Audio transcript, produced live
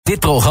Dit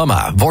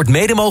programma wordt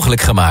mede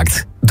mogelijk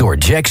gemaakt door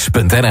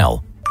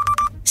Jacks.nl.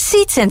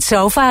 Seats and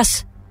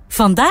sofa's.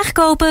 Vandaag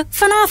kopen,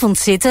 vanavond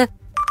zitten.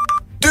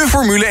 De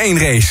Formule 1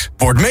 race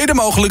wordt mede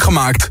mogelijk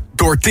gemaakt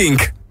door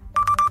Tink.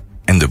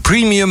 En de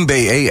Premium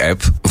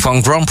BE-app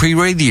van Grand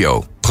Prix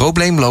Radio.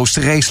 Probleemloos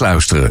de race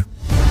luisteren.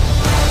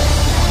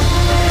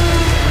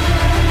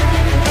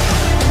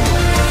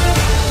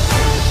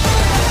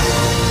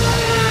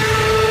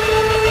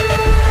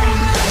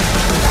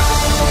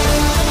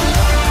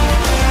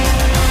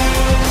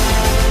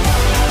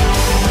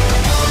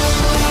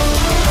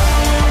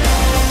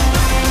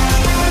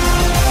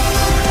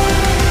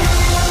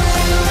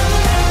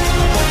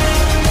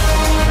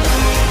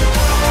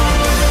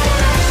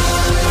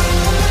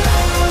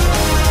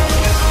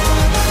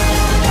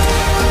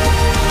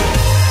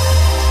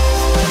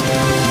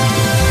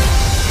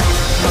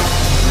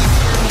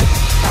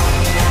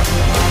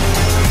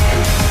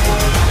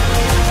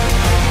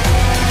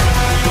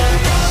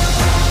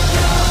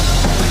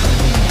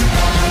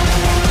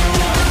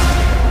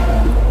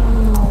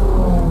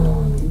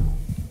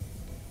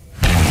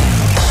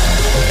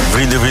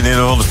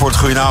 Vrienden van de sport,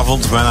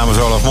 goedenavond. Mijn naam is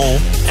Olaf Mol.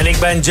 En ik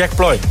ben Jack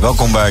Ploy.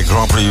 Welkom bij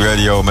Grand Prix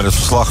Radio met het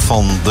verslag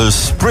van de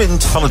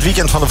sprint van het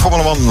weekend van de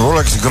Formule 1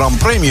 Rolex Gran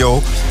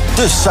Premio.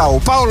 De Sao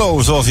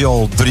Paulo, zoals hij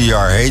al 3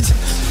 jaar heet.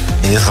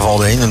 In dit geval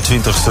de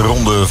 21ste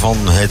ronde van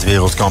het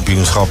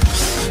wereldkampioenschap.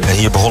 En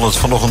hier begon het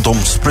vanochtend om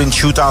sprint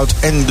shootout.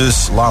 En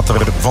dus later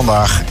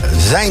vandaag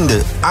zijn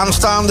de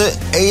aanstaande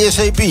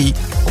ASAP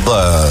op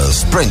de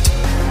sprint.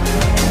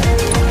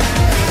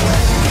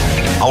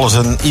 Alles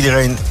en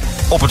iedereen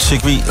op het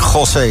circuit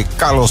José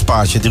Carlos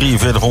Pace,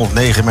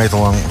 4309 meter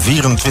lang,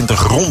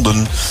 24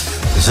 ronden, 56,8%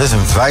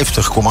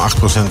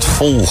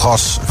 vol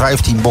gas,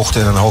 15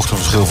 bochten en een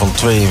hoogteverschil van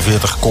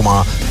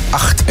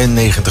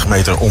 42,98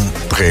 meter om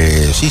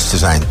precies te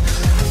zijn.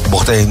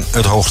 Bocht 1,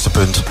 het hoogste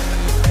punt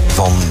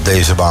van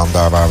deze baan,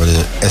 daar waar we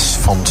de S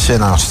van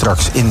Senna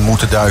straks in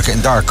moeten duiken.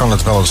 En daar kan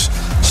het wel eens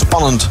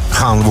spannend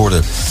gaan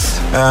worden.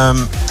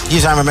 Hier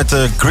zijn we met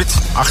de grid.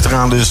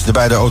 Achteraan dus de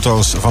beide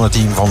auto's van het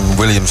team van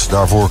Williams.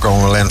 Daarvoor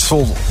komen Lance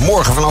Stroll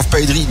morgen vanaf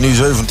P3, nu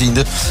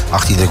 17e.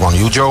 18e Guan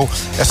Yu Zhou.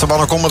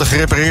 Esteban Ocon met een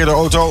gerepareerde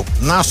auto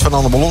naast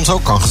Fernando Alonso.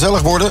 Kan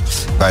gezellig worden.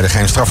 Beide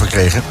geen straf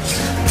gekregen.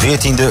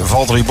 14e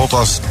Valtteri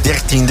Bottas.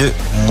 13e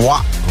Moi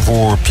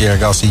voor Pierre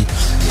Gasly.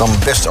 Dan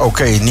best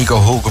oké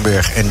Nico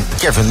Hulkenberg en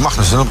Kevin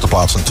Magnussen op de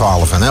plaatsen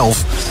 12 en 11.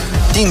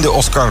 10e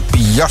Oscar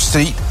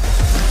Piastri.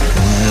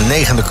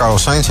 9e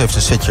Carlos Sainz heeft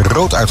een setje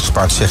rood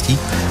uitgespaard, zegt hij.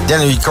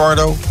 Daniel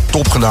Ricciardo,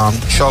 top gedaan.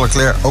 Charles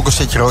Leclerc, ook een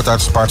setje rood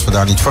uitgespaard,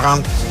 vandaar niet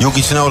vooraan.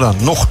 Yuki Tsunoda,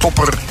 nog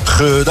topper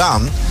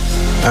gedaan.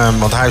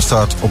 Want hij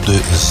staat op de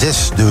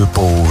 6e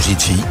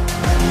positie.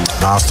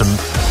 Naast hem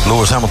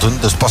Lewis Hamilton,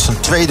 dus pas een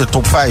tweede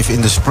top 5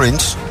 in de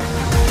sprints.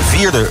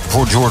 4e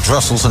voor George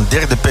Russell, zijn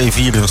 3e P4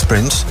 in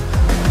sprints.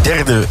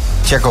 3e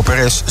Checo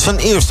Perez, zijn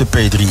eerste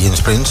P3 in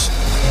sprints.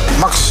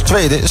 Max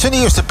 2e, zijn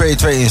eerste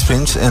P2 in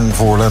sprints. En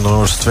voor Lando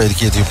Norris de tweede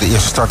keer dat hij op de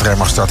eerste startrij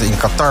mag starten. In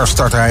Qatar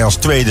start hij als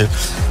tweede.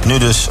 Nu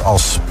dus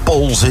als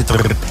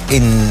polezitter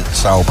in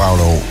Sao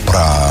Paulo,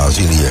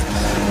 Brazilië.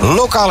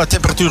 Lokale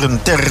temperaturen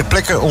ter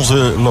plekke.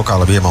 Onze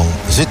lokale weerman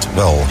zit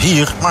wel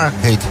hier, maar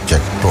heet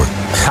Jack Ploy.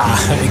 Ja,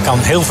 ik kan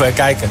heel ver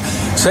kijken.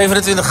 27,6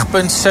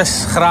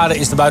 graden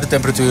is de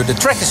buitentemperatuur. De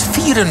track is 54,1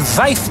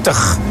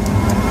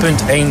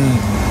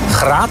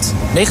 graad.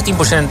 19%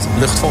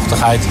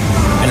 luchtvochtigheid.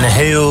 En een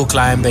heel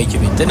klein beetje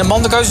wind. En de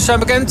bandenkeuzes zijn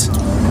bekend.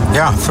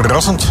 Ja,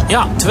 verrassend.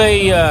 Ja,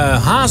 2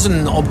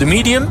 Hazen op de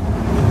medium.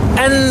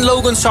 En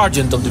Logan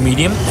Sargent op de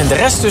medium. En de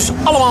rest dus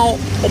allemaal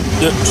op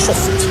de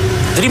soft.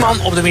 3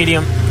 man op de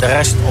medium, de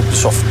rest op de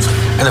soft.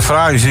 En de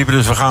Ferraris riepen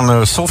dus, we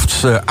gaan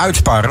softs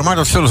uitsparen. Maar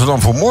dat zullen ze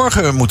dan voor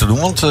morgen moeten doen.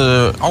 Want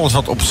alles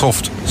wat op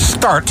soft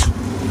start,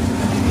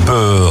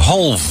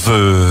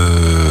 behalve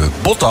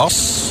Bottas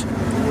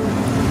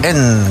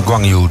en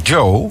Guan Yu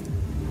Zhou,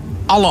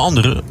 alle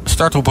anderen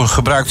starten op een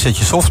gebruikt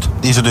setje soft,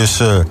 die ze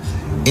dus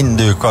in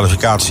de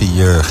kwalificatie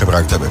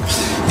gebruikt hebben.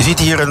 Je ziet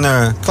hier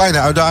een kleine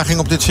uitdaging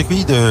op dit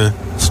circuit. De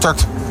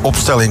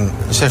startopstelling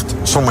zegt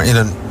zomaar in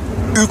een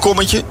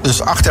U-kommetje.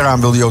 Dus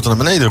achteraan wil die auto naar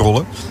beneden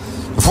rollen.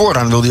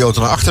 Vooraan wil die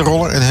auto naar achter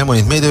rollen. En helemaal in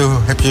het midden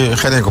heb je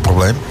geen enkel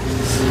probleem.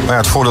 Maar ja,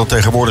 het voordeel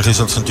tegenwoordig is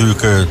dat ze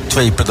natuurlijk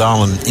 2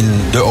 pedalen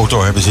in de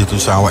auto hebben zitten.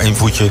 Dus ze houden 1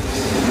 voetje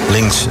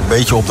links een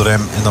beetje op de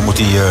rem. En dan moet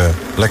hij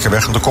lekker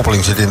weg. Want de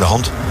koppeling zit in de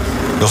hand.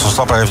 Jos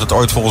Verstappen heeft het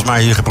ooit volgens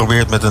mij hier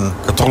geprobeerd met een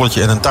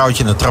katrolletje en een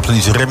touwtje. En dan trapte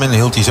hij zijn rem in en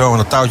hield hij zo aan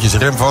het touwtje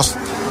zijn rem vast.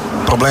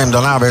 Het probleem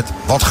daarna werd,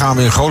 wat gaan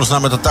we in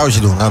godesnaam met dat touwtje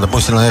doen? Nou, dat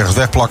moest hij dan ergens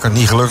wegplakken.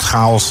 Niet gelukt,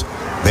 chaos.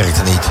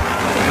 Werkte niet.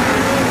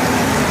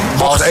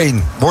 Bocht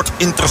 1 wordt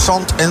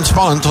interessant en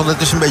spannend, want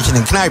het is een beetje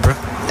een knijper.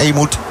 En je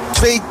moet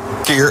 2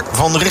 keer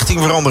van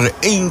richting veranderen.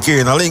 1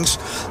 keer naar links,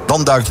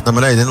 dan duikt het naar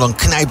beneden. En dan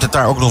knijpt het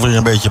daar ook nog weer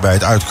een beetje bij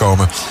het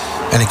uitkomen.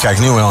 En ik kijk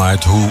nu wel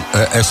uit hoe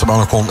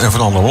Esteban Ocon en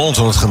Fernando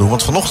Alonso het gaan doen.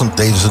 Want vanochtend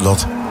deden ze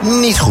dat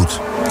niet goed.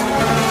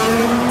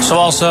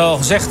 Zoals al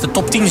gezegd, de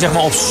top 10 zeg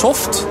maar op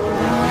soft.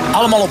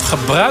 Allemaal op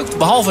gebruikt,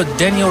 behalve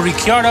Daniel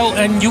Ricciardo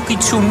en Yuki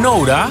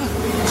Tsunoda.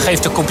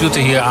 Geeft de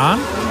computer hier aan.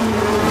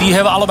 Die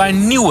hebben allebei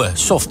een nieuwe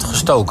soft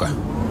gestoken.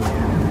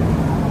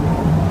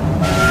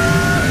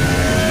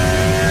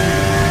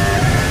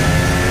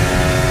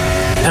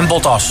 En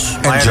Bottas.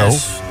 En Joe.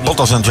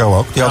 Bottas en Joe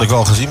ook. Die had ik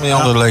wel gezien. Maar die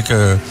andere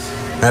leken...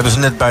 hebben ze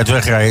net bij het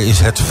wegrijden is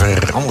het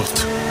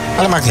veranderd.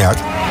 Maar dat maakt niet uit.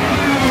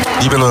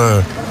 Die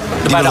willen...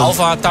 Bij de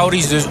Alfa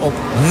Tauris dus op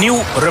nieuw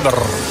rubber.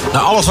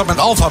 Nou, alles wat met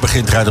Alfa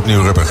begint rijdt op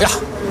nieuw rubber. Ja.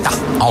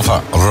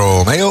 Alfa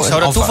Romeo. Zou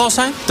dat Alfa toeval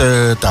zijn?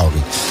 De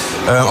Tauri.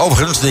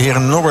 Overigens, de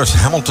heren Norris,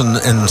 Hamilton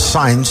en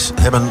Sainz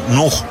hebben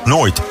nog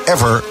nooit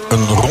ever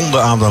een ronde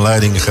aan de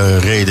leiding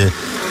gereden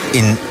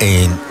in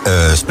een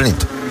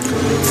sprint.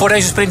 Voor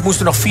deze sprint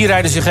moesten nog 4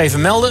 rijders zich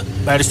even melden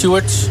bij de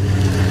stewards.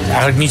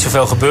 Eigenlijk niet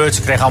zoveel gebeurd.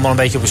 Ze kregen allemaal een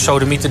beetje op de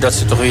sodemieter dat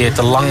ze toch weer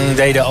te lang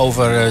deden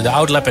over de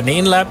outlap en de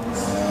inlap.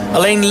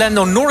 Alleen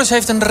Lando Norris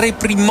heeft een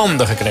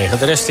reprimande gekregen.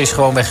 De rest is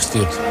gewoon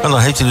weggestuurd. En dan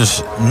heeft hij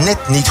dus net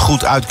niet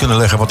goed uit kunnen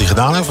leggen wat hij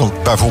gedaan heeft.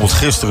 Want bijvoorbeeld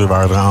gisteren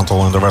waren er een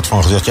aantal en er werd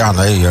van gezegd... ja,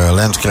 nee,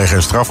 Lance kreeg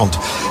een straf, want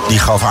die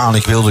gaf aan...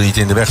 ik wilde niet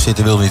in de weg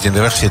zitten,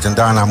 En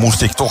daarna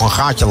moest ik toch een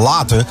gaatje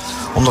laten...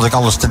 omdat ik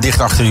anders te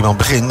dicht achter iemand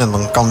begin. En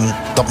dan kan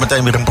dat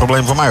meteen weer een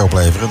probleem voor mij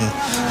opleveren. En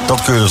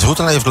dat keurde dus goed.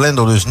 En heeft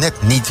Lando dus net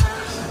niet,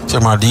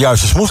 zeg maar, de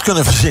juiste smoes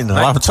kunnen verzinnen.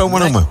 Laten we het zo maar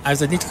noemen. Hij heeft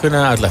het niet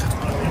kunnen uitleggen.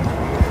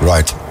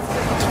 Right.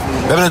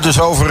 We hebben het dus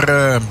over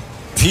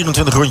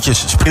 24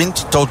 rondjes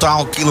sprint.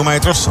 Totaal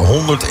kilometers.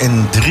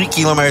 103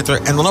 kilometer.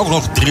 En dan ook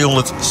nog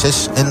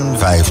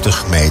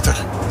 356 meter.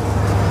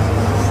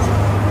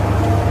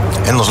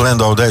 En als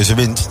Lando deze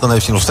wint, dan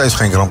heeft hij nog steeds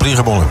geen Grand Prix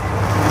gewonnen.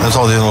 Dan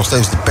zal hij er nog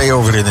steeds de P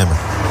over in hebben.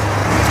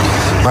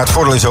 Maar het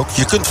voordeel is ook,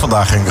 je kunt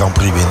vandaag geen Grand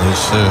Prix winnen. Dus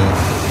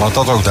laat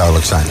dat ook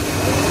duidelijk zijn.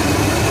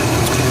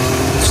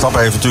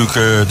 Verstappen heeft natuurlijk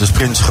de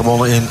sprints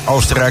gewonnen in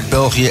Oostenrijk,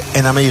 België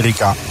en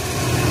Amerika.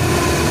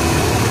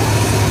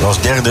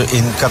 Was derde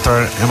in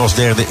Qatar en was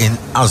derde in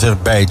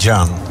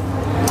Azerbeidzjan.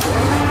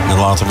 En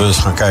laten we eens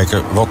gaan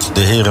kijken wat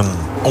de heren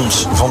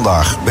ons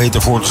vandaag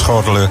weten voor te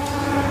schotelen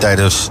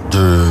tijdens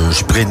de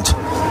sprint.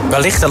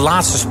 Wellicht de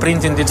laatste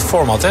sprint in dit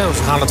format, hè?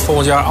 Ze gaan het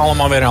volgend jaar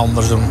allemaal weer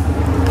anders doen.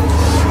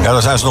 Ja,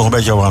 daar zijn ze nog een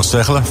beetje over aan het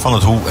steggelen. Van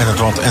het hoe en het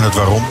wat en het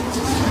waarom.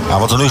 Nou,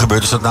 wat er nu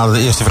gebeurt is dat na de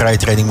eerste vrije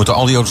training moeten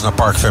al die auto's naar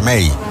Parc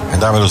Fermé. En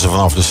daar willen ze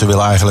vanaf. Dus ze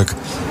willen eigenlijk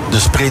de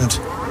sprint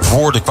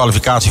voor de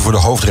kwalificatie voor de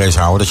hoofdrace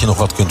houden. Dat je nog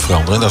wat kunt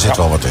veranderen. En daar zit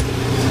wel wat in.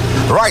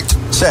 Right,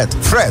 set,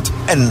 Fred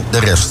en de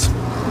rest.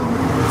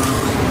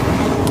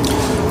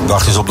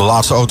 Wacht eens op de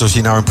laatste auto's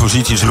die naar hun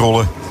posities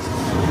rollen.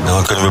 En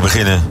dan kunnen we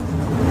beginnen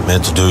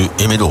met de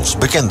inmiddels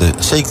bekende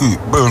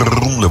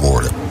CQ-beroemde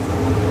woorden.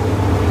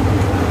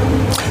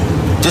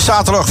 Het is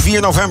zaterdag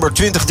 4 november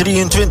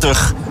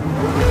 2023.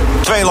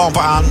 2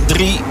 lampen aan,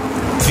 3,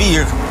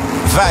 4,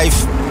 5...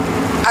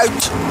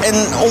 uit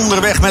en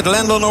onderweg met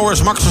Lando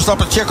Norris, Max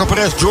Verstappen, Checo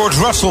Perez,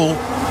 George Russell.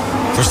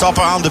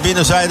 Verstappen aan de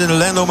binnenzijde,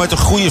 Lando met een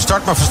goede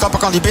start. Maar Verstappen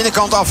kan die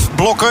binnenkant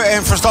afblokken.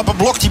 En Verstappen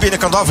blokt die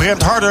binnenkant af,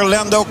 remt harder.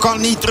 Lando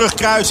kan niet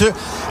terugkruisen.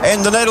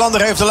 En de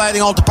Nederlander heeft de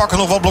leiding al te pakken.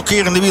 Nog wat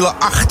blokkerende wielen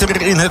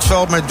achter in het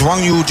veld met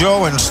Guan Yu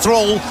Zhou en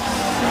Stroll.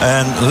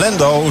 En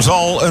Lando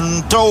zal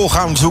een toe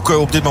gaan zoeken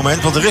op dit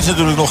moment. Want er is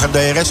natuurlijk nog een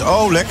DRS.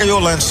 Oh, lekker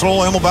joh, Lance Stroll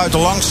helemaal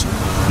buitenlangs.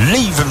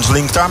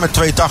 Levenslink daar met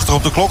 2,80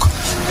 op de klok.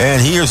 En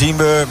hier zien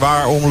we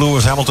waarom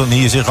Lewis Hamilton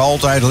hier zich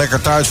altijd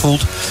lekker thuis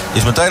voelt.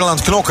 Is meteen al aan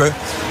het knokken.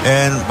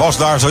 En was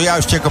daar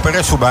zojuist Checo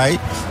Perez voorbij.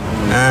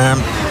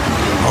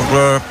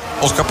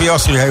 Oscar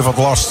Piastri heeft wat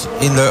last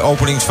in de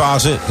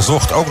openingsfase.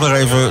 Zocht ook nog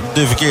even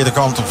de verkeerde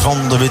kant van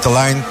de witte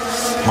lijn.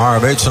 Maar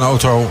weet zijn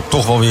auto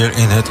toch wel weer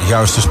in het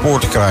juiste spoor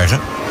te krijgen.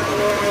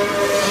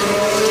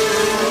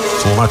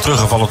 Volgens mij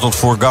teruggevallen tot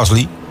voor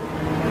Gasly.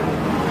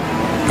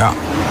 Ja.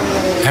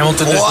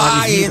 Hamilton dus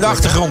in de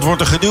achtergrond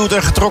wordt er geduwd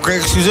en getrokken,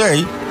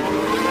 excuseer.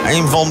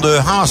 Een van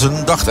de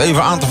hazen dacht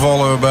even aan te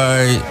vallen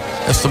bij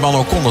Esteban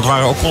Ocon. Dat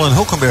waren Ocon en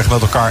Hulkenberg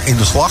met elkaar in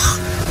de slag.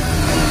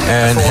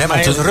 En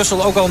Hamilton is Russell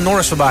ook al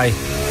Norris voorbij.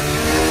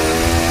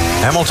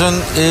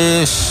 Hamilton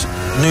is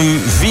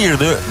nu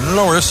vierde.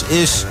 Norris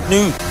is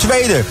nu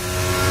tweede.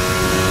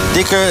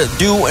 Dikke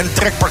duw- en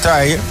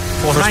trekpartijen.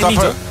 Volgens mij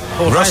niet.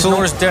 Russell,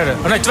 Norris derde.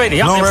 Oh nee, tweede.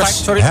 Ja,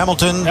 Norris, sorry.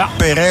 Hamilton, ja.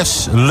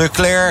 Perez,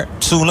 Leclerc,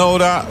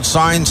 Tsunoda,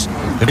 Sainz,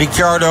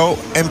 Ricciardo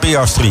en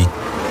Piastri.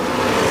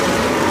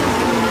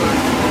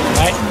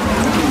 Nee.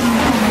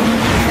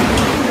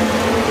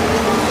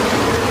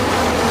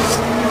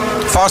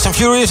 Fast and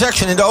Furious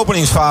action in de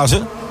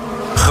openingsfase.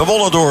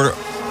 Gewonnen door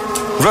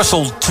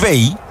Russell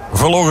 2.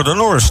 Verloren door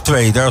Norris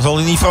 2. Daar zal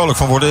hij niet vrolijk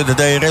van worden. De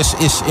DRS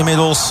is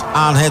inmiddels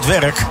aan het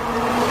werk.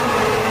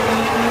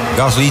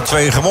 Gasly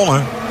 2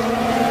 gewonnen.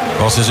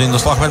 Was dus in de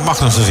slag met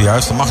Magnussen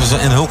zojuist. Magnussen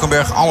en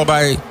Hulkenberg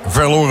allebei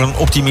verloren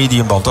op die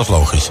mediumband. Dat is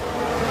logisch.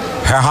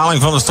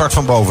 Herhaling van de start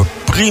van boven.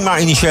 Prima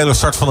initiële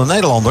start van de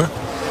Nederlander.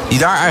 Die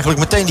daar eigenlijk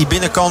meteen die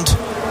binnenkant...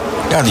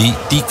 Ja,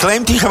 die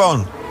claimt hij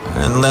gewoon.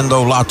 En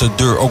Lando laat de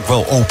deur ook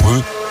wel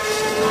open.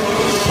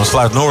 Dan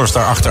sluit Norris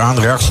daar achteraan.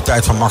 De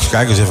reactietijd van Max,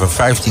 kijk eens even,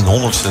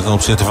 1500ste ten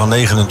opzichte van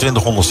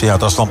 2900ste. Ja,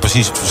 dat is dan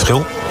precies het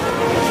verschil.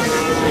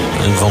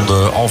 Een van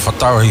de Alfa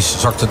Tauris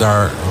zakte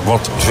daar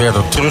wat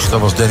verder terug. Dat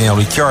was Daniel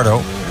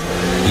Ricciardo.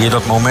 Hier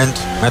dat moment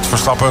met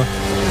Verstappen.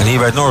 En hier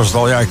weet Norris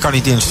al, ja, ik kan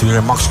niet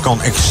insturen. Max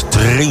kan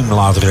extreem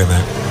laten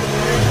remmen.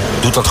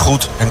 Doet dat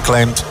goed en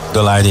claimt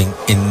de leiding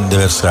in de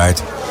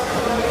wedstrijd.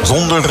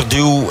 Zonder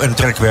duw- en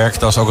trekwerk,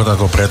 dat is ook altijd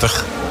wel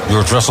prettig.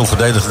 George Russell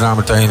verdedigde daar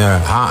meteen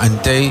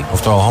H&T,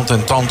 oftewel hand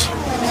en tand,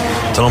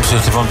 ten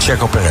opzichte van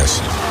Checo Perez.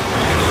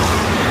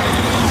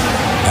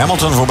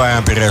 Hamilton voorbij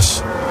aan Perez.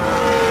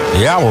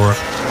 Ja hoor.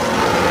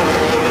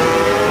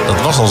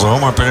 Dat was al zo,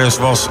 maar Perez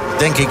was,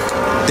 denk ik,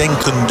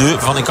 denkende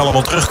van ik kan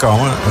allemaal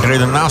terugkomen. We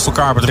reden naast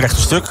elkaar op het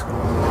rechte stuk.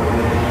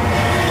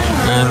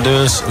 En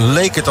dus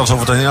leek het alsof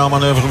het een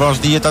inhaalmanoeuvre was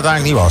die het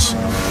uiteindelijk niet was.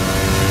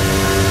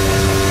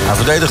 Hij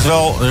verdedigt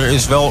wel. Er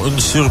is wel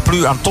een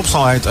surplus aan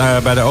topsnelheid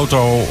bij de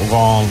auto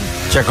van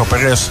Checo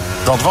Perez.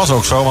 Dat was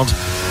ook zo, want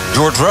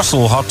George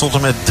Russell had tot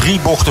en met 3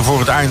 bochten voor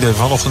het einde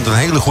vanochtend een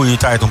hele goede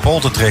tijd om pole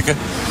te trekken.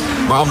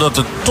 Maar omdat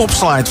de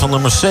topsnelheid van de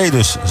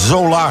Mercedes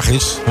zo laag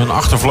is, hun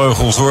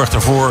achtervleugel zorgt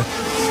ervoor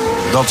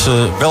dat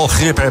ze wel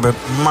grip hebben,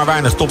 maar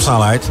weinig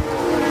topsnelheid.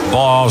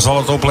 Zal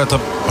het opletten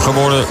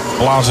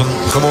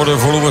geworden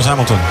voor Lewis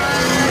Hamilton.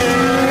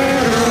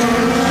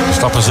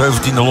 Stappen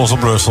 17e los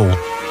op Russell.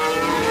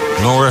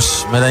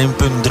 Norris met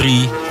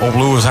 1,3 op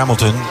Lewis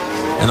Hamilton.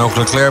 En ook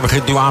Leclerc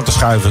begint nu aan te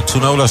schuiven.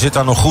 Tsunoda zit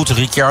daar nog goed.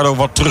 Ricciardo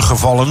wat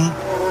teruggevallen.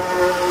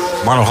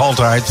 Maar nog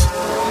altijd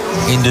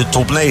in de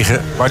top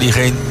 9. Waar hij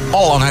geen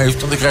bal aan heeft.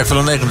 Want hij krijgt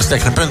voor de 9e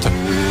stek geen punten.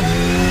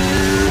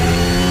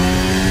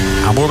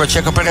 Aan boord bij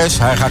Checo Perez.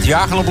 Hij gaat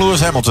jagen op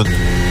Lewis Hamilton.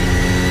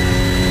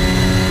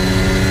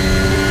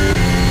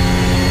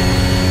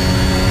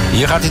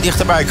 Hier gaat hij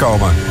dichterbij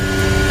komen.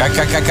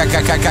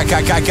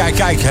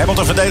 Kijk.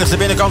 Hamilton verdedigt de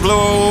binnenkant.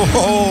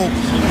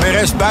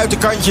 Perez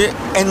buitenkantje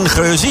en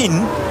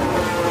gezien.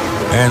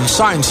 En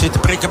Sainz zit te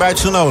prikken bij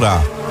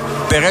Tsunoda.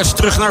 Perez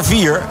terug naar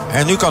 4.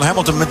 En nu kan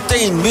Hamilton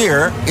meteen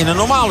weer in een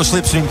normale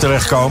slipstream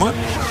terechtkomen.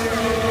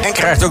 En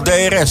krijgt ook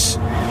DRS.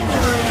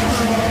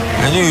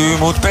 En nu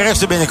moet Perez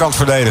de binnenkant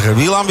verdedigen.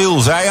 Wiel aan wiel,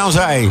 zij aan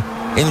zij.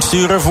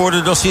 Insturen voor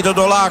de Docido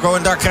do Lago.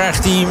 En daar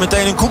krijgt hij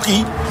meteen een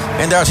cookie.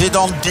 En daar zit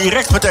dan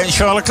direct meteen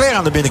Charles Leclerc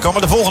aan de binnenkant.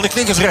 Maar de volgende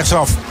knik is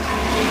rechtsaf.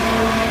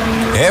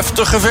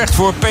 Heftig gevecht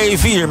voor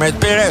P4 met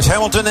Perez,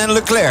 Hamilton en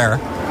Leclerc.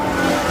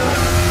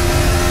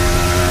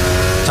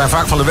 Het zijn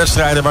vaak van de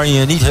wedstrijden waar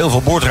je niet heel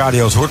veel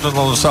boordradio's hoort. Want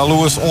dan zal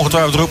Lewis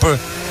ongetwijfeld roepen: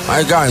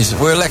 "Hey guys,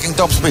 we're lacking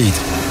top speed."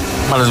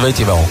 Maar dat weet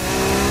hij wel.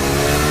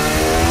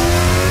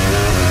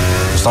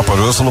 Stappen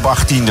Russell op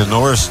 18e,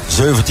 Norris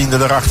 17e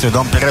daarachter.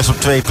 Dan Perez op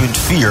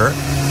 2,4.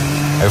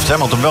 Heeft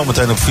Hamilton wel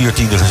meteen op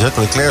 14e gezet.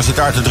 Leclerc zit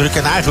daar te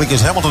drukken. En eigenlijk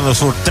is Hamilton een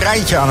soort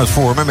treintje aan het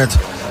vormen. Met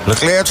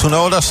Leclerc,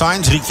 Tsunoda,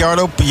 Sainz,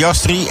 Ricciardo,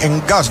 Piastri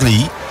en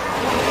Gasly.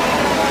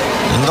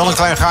 En dan een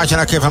klein gaatje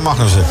naar Kevin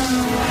Magnussen.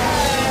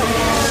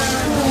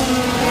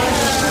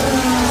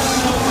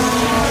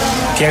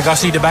 Pierre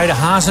Gasly de beide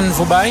hazen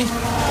voorbij.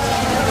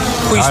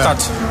 Goeie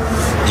start.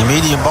 Die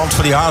mediumband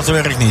voor die hazen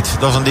werkt niet.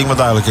 Dat is een ding wat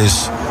duidelijk is.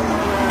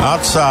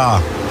 Hatsa.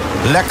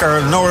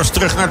 Lekker. Norris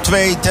terug naar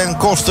 2 ten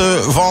koste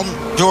van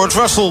George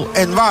Russell.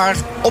 En waar?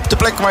 Op de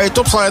plek waar je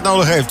topsnelheid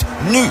nodig heeft.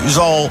 Nu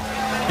zal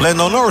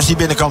Lando Norris die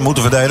binnenkant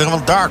moeten verdedigen.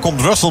 Want daar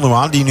komt Russell nu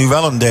aan. Die nu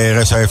wel een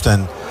DRS heeft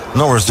en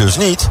Norris dus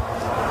niet.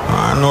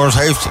 Maar Norris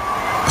heeft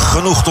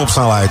genoeg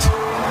topsnelheid.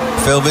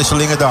 Veel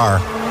wisselingen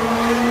daar.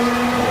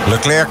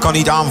 Leclerc kan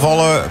niet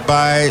aanvallen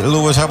bij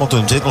Lewis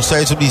Hamilton. Zit nog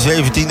steeds op die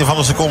 17e van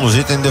een seconde.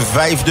 Zit in de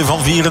 5e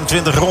van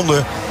 24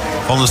 ronden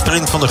van de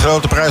sprint van de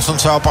grote prijs van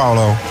Sao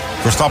Paulo.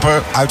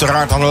 Verstappen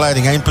uiteraard aan de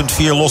leiding.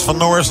 1,4 los van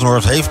Norris.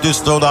 Norris heeft dus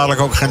zo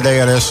dadelijk ook geen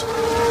DRS.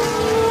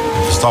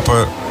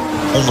 Verstappen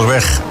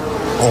onderweg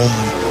om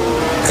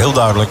heel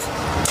duidelijk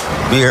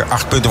weer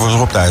 8 punten voor zich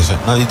op te eisen.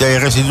 Nou, die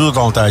DRS die doet het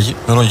al een tijdje.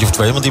 Een rondje of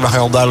 2, want die was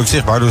al duidelijk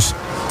zichtbaar. Dus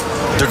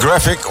de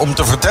graphic om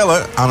te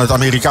vertellen aan het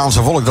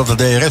Amerikaanse volk dat de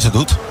DRS het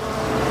doet.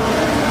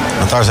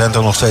 Want daar zijn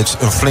er nog steeds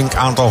een flink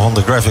aantal van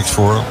de graphics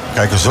voor. Er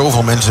kijken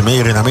zoveel mensen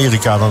meer in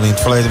Amerika dan in het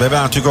verleden. We hebben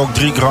natuurlijk ook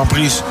 3 Grand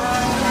Prix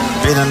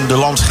binnen de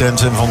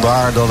landsgrenzen. En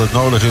vandaar dat het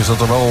nodig is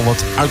dat er wel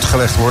wat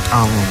uitgelegd wordt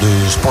aan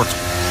de sport.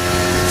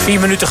 4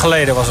 minuten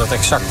geleden was dat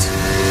exact.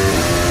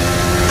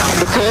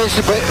 Leclerc is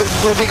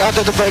moving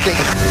under the braking.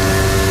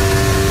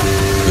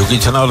 Yuki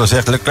Tsunoda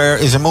zegt Leclerc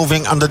is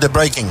moving under the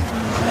braking.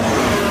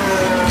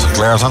 Dus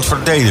Leclerc is aan het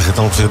verdedigen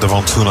ten opzichte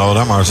van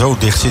Tsunoda. Maar zo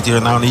dicht zit hij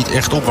er nou niet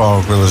echt op,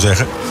 wou ik willen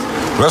zeggen.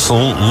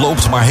 Russell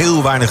loopt maar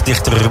heel weinig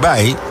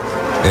dichterbij.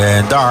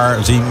 En daar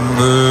zien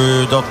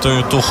we dat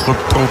er toch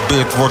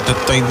geprobeerd wordt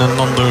het een en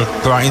ander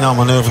qua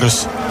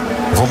inhaalmanoeuvres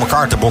voor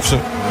elkaar te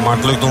boksen. Maar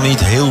het lukt nog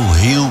niet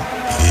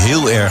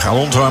heel erg.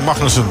 Alonso en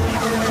Magnussen,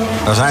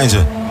 daar zijn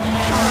ze.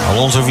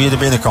 Alonso via de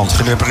binnenkant,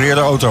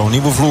 gerepareerde auto,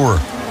 nieuwe vloer.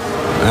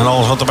 En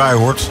alles wat erbij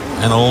hoort.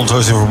 En Alonso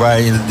is er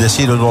voorbij in de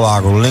Desido do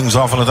Lago.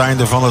 Linksaf aan het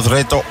einde van het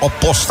Reto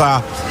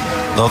Opposta.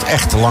 Dat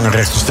echt lange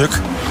rechte stuk.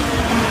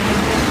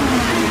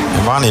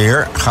 En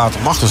wanneer gaat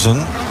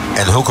Magnussen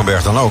en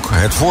Hulkenberg dan ook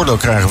het voordeel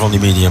krijgen van die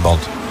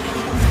mediumband?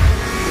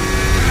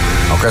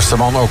 Ook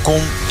Esteban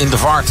Ocon in de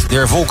vaart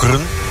der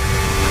volkeren.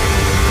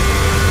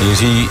 Hier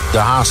zie je de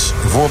haas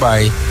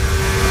voorbij.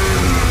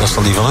 Dat is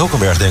dan die van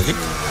Hulkenberg, denk ik.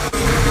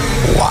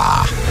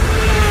 Wauw.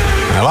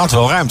 Hij laat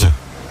wel ruimte.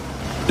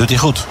 Doet hij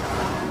goed.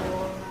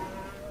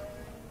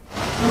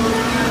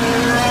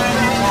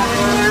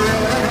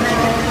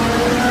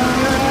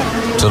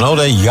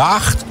 Tsunoda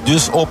jaagt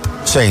dus op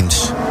Sainz.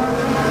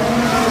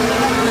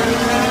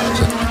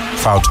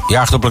 Fout,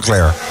 jaagt op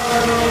Leclerc.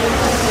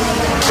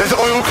 There's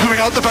oil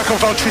coming out the back of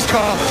Valtteri's car.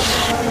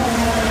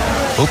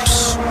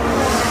 Oeps.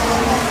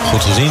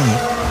 Goed gezien.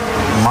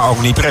 Maar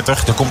ook niet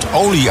prettig. Er komt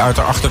olie uit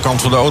de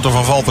achterkant van de auto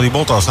van Valtteri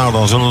Bottas. Nou,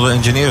 dan zullen de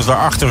engineers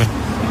daarachter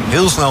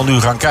heel snel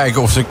nu gaan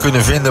kijken of ze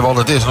kunnen vinden wat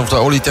het is. En of de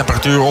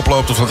olietemperatuur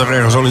oploopt of dat er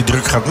ergens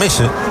oliedruk gaat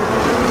missen.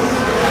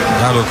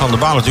 Daardoor kan de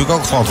baan natuurlijk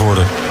ook glad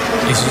worden.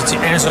 Is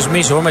iets ernstigs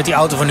mis hoor met die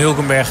auto van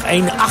Hülkenberg.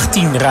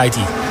 1.18 rijdt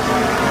hij.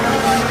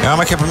 Ja,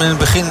 maar ik heb hem in het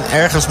begin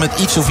ergens met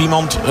iets of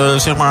iemand,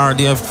 zeg maar,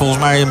 die heeft volgens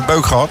mij een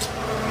beuk gehad.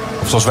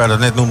 Of zoals wij dat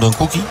net noemden, een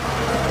cookie.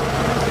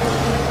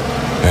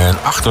 En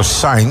achter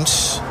Sainz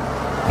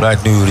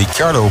rijdt nu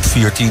Ricciardo op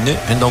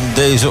 14e. En dan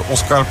deze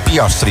Oscar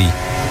Piastri.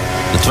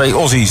 De twee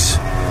Aussies,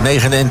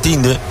 9e en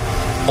 10e.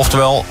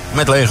 Oftewel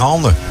met lege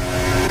handen.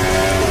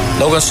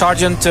 Logan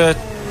Sargent,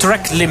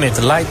 track limit,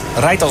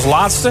 rijdt als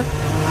laatste.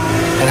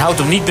 En houdt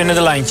hem niet binnen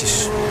de lijntjes.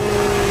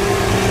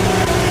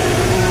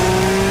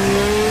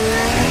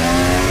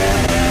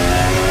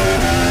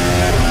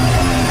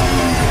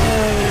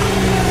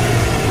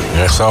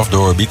 Rechtsaf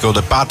door Bico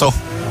de Pato.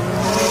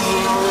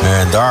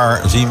 En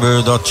daar zien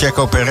we dat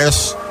Checo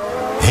Perez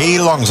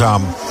heel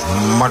langzaam,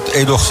 maar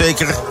toch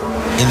zeker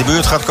in de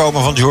buurt gaat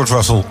komen van George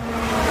Russell.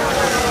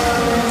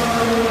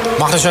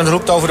 Magnussen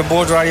roept over de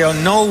boordradio: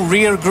 no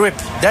rear grip,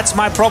 that's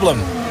my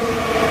problem.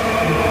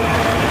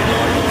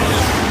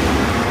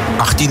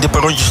 18e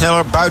per rondje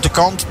sneller,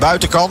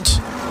 buitenkant.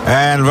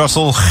 En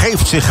Russell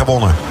geeft zich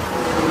gewonnen.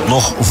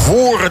 Nog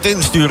voor het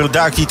insturen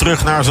duikt hij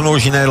terug naar zijn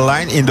originele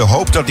lijn in de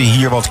hoop dat hij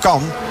hier wat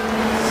kan.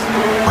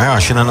 Maar ja,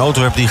 als je een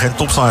auto hebt die geen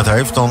topsnelheid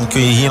heeft, dan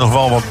kun je hier nog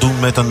wel wat doen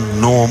met een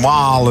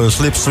normale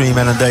slipstream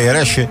en een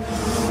DRS'je.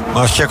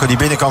 Maar als Checo die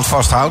binnenkant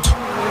vasthoudt.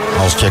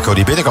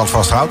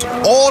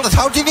 Oh, dat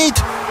houdt hij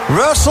niet.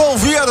 Russell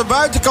via de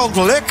buitenkant,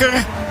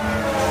 lekker.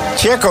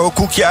 Checo,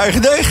 koek je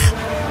eigen deeg.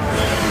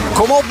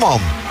 Kom op,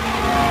 man.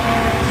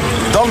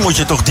 Dan moet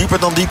je toch dieper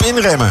dan diep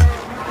inremmen.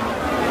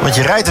 Want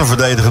je rijdt een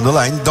verdedigende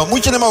lijn, dan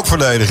moet je hem ook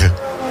verdedigen.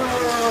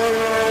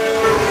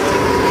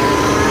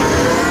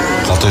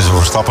 Gat tussen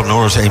Verstappen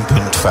Norris 1.5.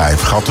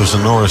 Gat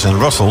tussen Norris en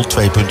Russell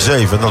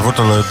 2.7. Dat wordt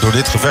door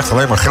dit gevecht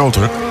alleen maar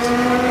groter.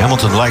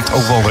 Hamilton lijkt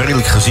ook wel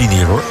redelijk gezien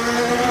hier, hoor.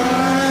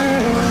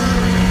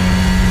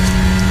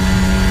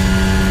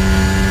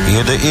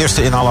 Hier de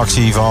eerste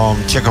inhaalactie van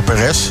Checo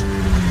Perez.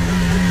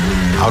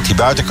 Houdt die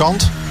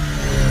buitenkant.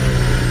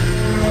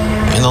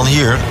 En dan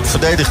hier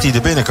verdedigt hij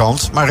de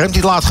binnenkant. Maar remt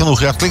niet laat genoeg.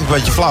 Ja, het klinkt een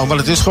beetje flauw, maar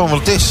het is gewoon wat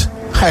het is.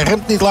 Hij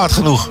remt niet laat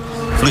genoeg.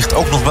 Vliegt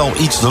ook nog wel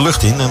iets de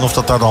lucht in. En of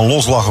dat daar dan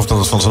los lag of dat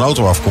het van zijn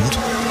auto afkomt,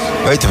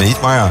 weten we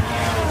niet. Maar ja,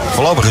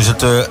 voorlopig is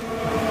het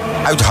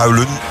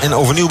uithuilen en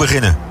overnieuw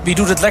beginnen. Wie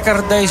doet het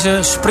lekker deze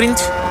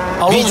sprint?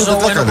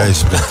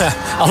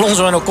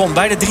 Alonso en Ocon,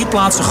 beide 3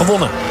 plaatsen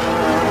gewonnen.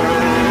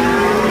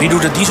 Wie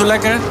doet het niet zo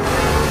lekker?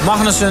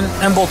 Magnussen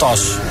en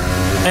Bottas.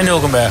 En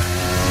Hülkenberg.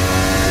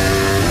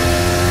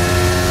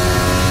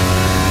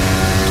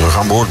 Terug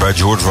aan boord bij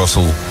George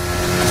Russell.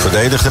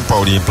 Verdedigt een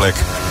podiumplek.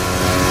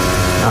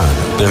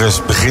 Ja, er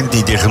begint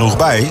niet dicht genoeg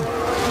bij.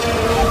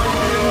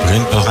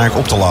 Begint waarschijnlijk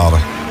op te laden.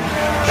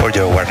 For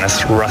your awareness,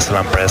 Russell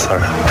and Perez are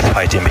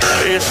fighting.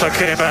 It's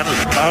okay, man.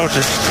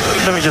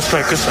 Let me just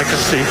focus, I can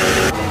see.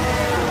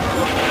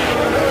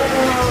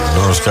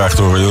 Norris krijgt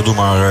door, joh, doe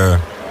maar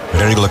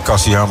redelijk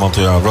kassie aan. Want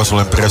ja, Russell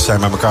en Perez zijn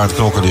met elkaar aan het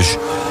knokken. Dus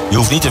je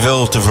hoeft niet te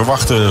veel te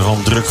verwachten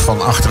van druk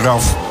van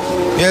achteraf.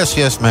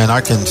 Yes, man,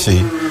 I can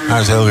see.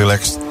 Hij is heel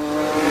relaxed.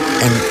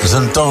 En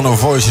zijn tone of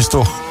voice is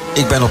toch: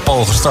 ik ben op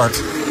pole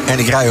gestart en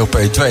ik rij op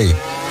P2.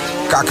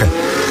 Kakken.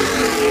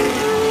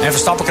 En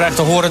Verstappen krijgt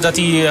te horen dat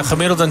hij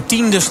gemiddeld een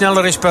 10e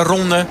sneller is per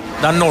ronde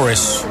dan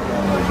Norris.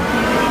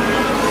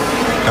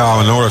 Ja,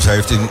 maar Norris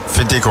heeft,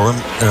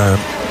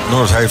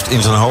 Norris heeft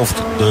in zijn hoofd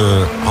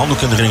de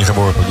handdoek in de ring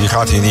geworpen. Die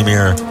gaat hier niet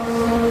meer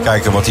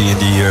kijken wat hij in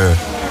die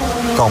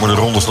komende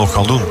rondes nog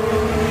kan doen.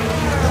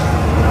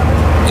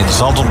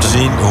 Interessant om te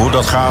zien hoe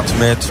dat gaat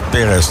met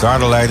Perez. Daar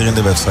de leider in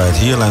de wedstrijd.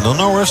 Hier Lando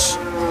Norris.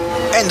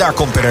 En daar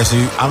komt Perez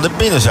nu aan de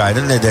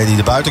binnenzijde. Net deed hij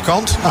de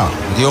buitenkant. Nou,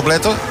 moet hij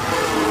opletten.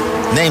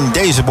 Neem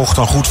deze bocht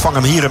dan goed. Vang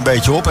hem hier een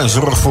beetje op. En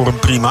zorg voor een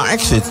prima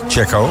exit,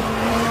 Checo.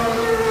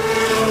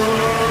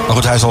 Maar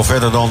goed, hij is al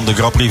verder dan de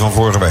Grand Prix van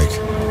vorige week.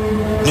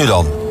 Nu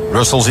dan.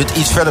 Russell zit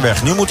iets verder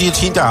weg. Nu moet hij het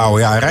zien te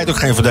houden. Ja, hij rijdt ook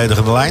geen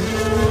verdedigende lijn.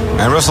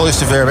 En Russell is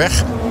te ver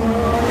weg.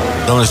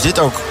 Dan is dit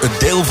ook het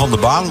deel van de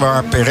baan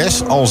waar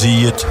Perez, als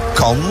hij het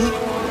kan,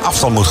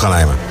 afstand moet gaan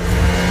nemen.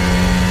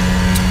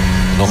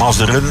 Nogmaals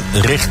de run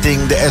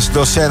richting de S.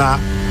 Docena.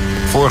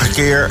 Vorige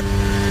keer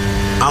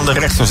aan de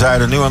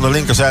rechterzijde, nu aan de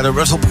linkerzijde.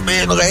 Russell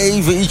probeert nog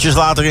even ietsjes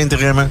later in te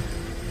remmen.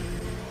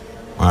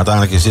 Maar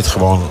uiteindelijk is dit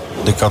gewoon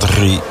de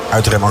categorie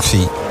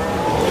uitremactie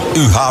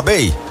UHB.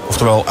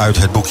 Oftewel uit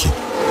het boekje.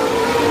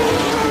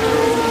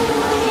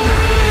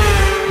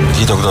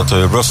 Je ziet ook dat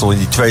Russell in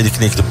die tweede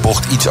knik de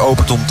bocht iets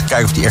opent om te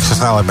kijken of hij extra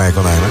snelheid mee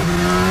kan nemen.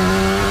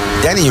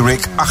 Danny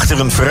Rick achter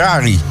een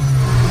Ferrari.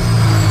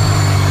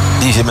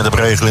 Die zit met een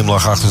brede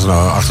glimlach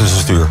achter zijn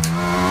stuur.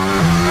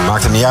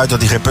 Maakt er niet uit dat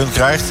hij geen punt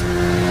krijgt.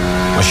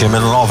 Als je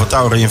met een Alfa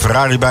Tauri een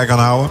Ferrari bij kan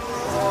houden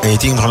en je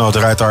teamgenoot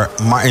rijdt daar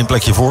maar 1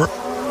 plekje voor.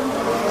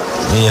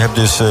 En je hebt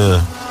dus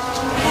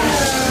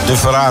de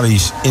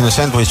Ferraris in een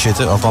sandwich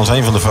zitten, althans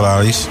 1 van de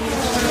Ferraris.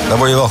 Daar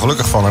word je wel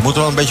gelukkig van. Hij moet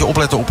wel een beetje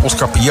opletten op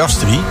Oscar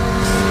Piastri.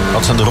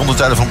 Dat zijn de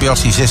rondetijden van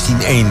Piastri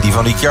 16.1. Die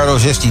van Ricciardo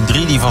 16.3.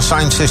 Die van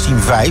Sainz 16.5.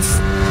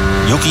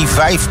 Yuki 15.9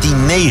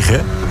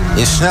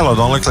 is sneller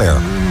dan Leclerc.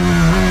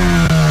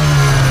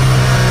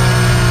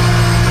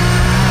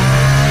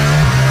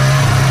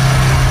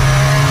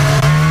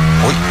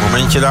 Oei,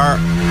 momentje daar.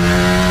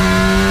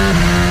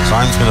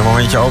 Sainz met een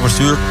momentje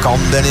overstuur. Kan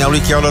Daniel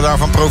Ricciardo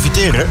daarvan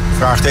profiteren?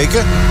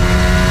 Vraagteken.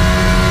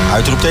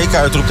 Uitroepteken,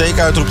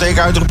 uitroepteken,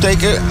 uitroepteken,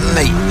 uitroepteken.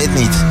 Nee, dit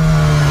niet.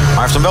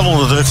 Maar hij heeft hem wel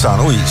onder druk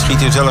staan. Oei, schiet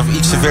hij zelf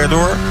iets te ver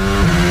door.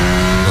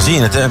 Dan zie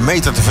je het, hè? Een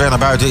meter te ver naar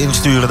buiten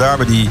insturen daar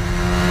bij die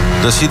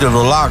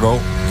Desidero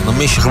Lago. En dan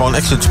mis je gewoon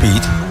exit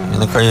speed. En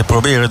dan kan je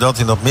proberen dat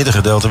in dat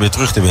middengedeelte weer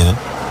terug te winnen.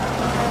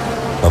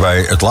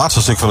 Waarbij het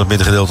laatste stuk van het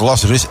middengedeelte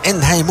lastig is.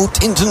 En hij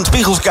moet in zijn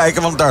spiegels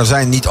kijken, want daar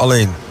zijn niet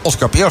alleen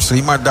Oscar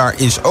Piastri, maar daar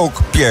is ook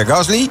Pierre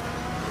Gasly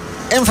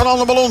en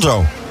Fernando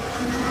Alonso.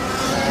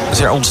 Dus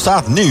er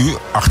ontstaat nu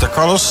achter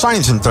Carlos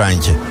Sainz een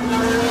treintje.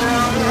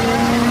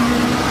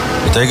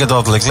 Betekent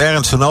dat Leclerc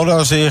en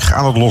Tsunoda zich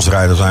aan het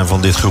losrijden zijn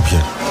van dit groepje.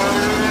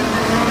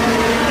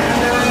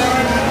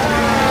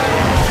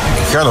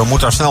 Ricciardo moet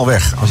daar snel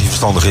weg als hij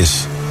verstandig is.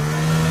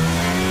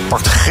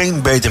 Pakt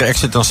geen betere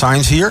exit dan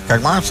Sainz hier.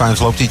 Kijk maar, Sainz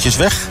loopt ietsjes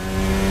weg.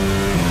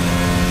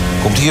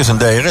 Komt hier zijn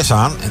DRS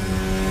aan.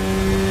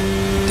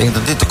 Ik denk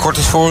dat dit te kort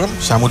is voor hem.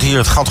 Dus hij moet hier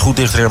het gat goed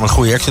dicht hebben met een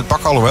goede exit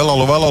pakken.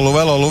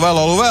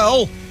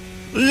 Alhoewel.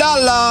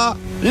 Lala,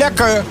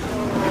 lekker.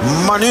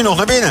 Maar nu nog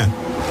naar binnen.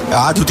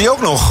 Ja, dat doet hij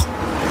ook nog.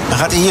 Dan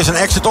gaat hij hier zijn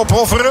exit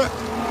opofferen.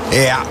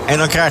 Ja, en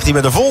dan krijgt hij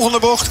bij de volgende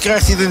bocht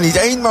krijgt hij er niet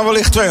 1, maar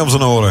wellicht 2 om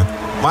zijn oren.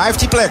 Maar hij heeft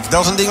die plek.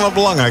 Dat is een ding wat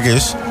belangrijk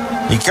is.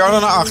 Ricciardo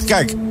naar 8.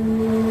 Kijk.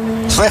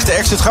 Slechte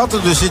exit gehad.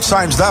 Dus zit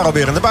Sainz daar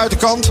alweer aan de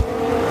buitenkant.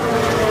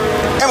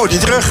 En moet hij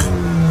terug.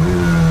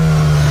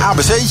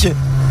 ABC'tje.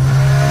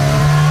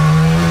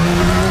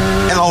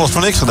 En alles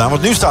voor niks gedaan.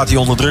 Want nu staat hij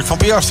onder druk van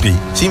Piastri.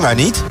 Zien wij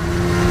niet.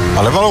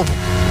 Maar let wel op.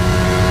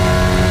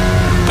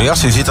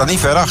 Piastri zit daar niet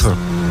ver achter.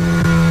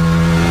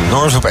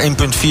 Norris op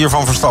 1.4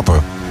 van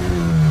Verstappen.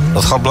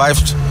 Dat gat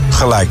blijft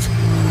gelijk.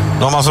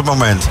 Nogmaals het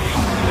moment.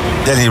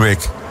 Danny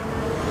Rick.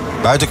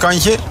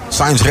 Buitenkantje.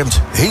 Sainz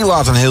remt heel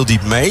laat en heel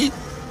diep mee.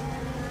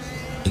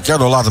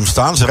 Ricciardo laat hem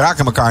staan. Ze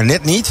raken elkaar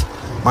net niet.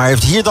 Maar hij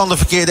heeft hier dan de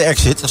verkeerde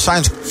exit.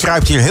 Sainz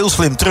kruipt hier heel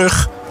slim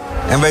terug.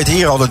 En weet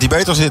hier al dat hij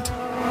beter zit.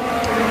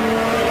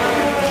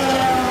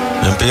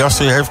 En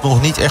Piastri heeft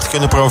nog niet echt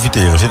kunnen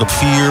profiteren. Zit op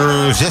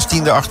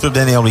 4/16e achter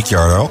Daniel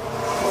Ricciardo.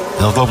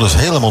 En dat loopt dus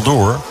helemaal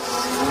door.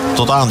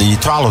 Tot aan die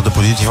 12e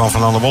positie van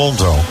Fernando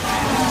Alonso.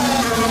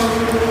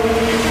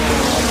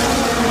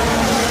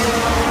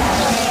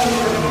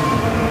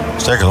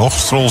 Sterker nog,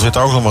 Stroll zit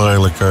ook nog maar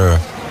redelijk...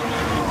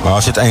 maar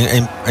er zit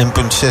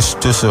 1.6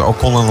 tussen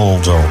Ocon en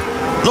Alonso.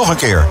 Nog een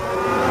keer.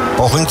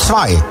 Poging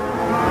 2.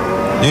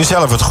 Nu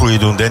zelf het goede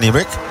doen, Danny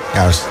Rick.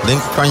 Juist,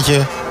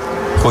 linkerkantje.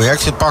 Goeie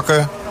exit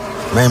pakken.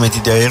 Mee met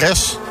die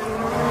DRS.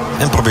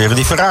 En proberen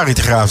die Ferrari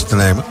te grazen te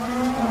nemen.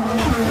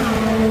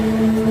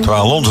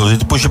 Terwijl Alonso zit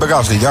te pushen bij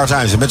Gasly. Daar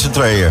zijn ze met z'n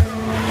tweeën.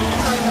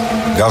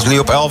 Gasly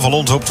op 11,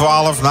 Alonso op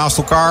 12. Naast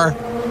elkaar.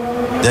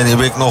 Danny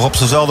Rick nog op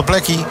zijnzelfde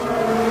plekje.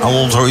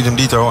 Alonso idem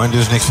dito en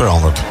dus niks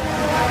veranderd.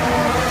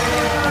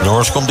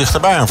 Norris komt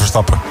dichterbij aan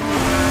Verstappen.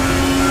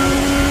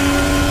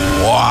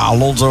 Wow,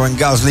 Alonso en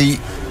Gasly.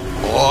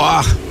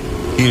 Wow,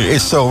 hier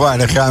is zo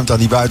weinig ruimte aan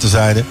die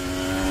buitenzijde.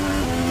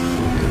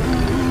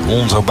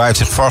 Alonso bijt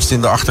zich vast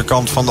in de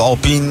achterkant van de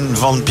Alpine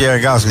van Pierre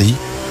Gasly.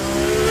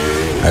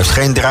 Hij heeft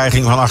geen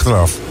dreiging van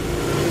achteraf.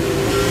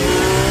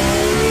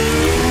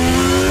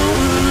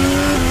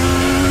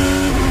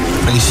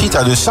 En die ziet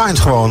daar dus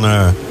Sainz gewoon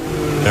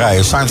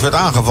rijden. Sainz werd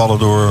aangevallen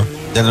door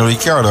Daniel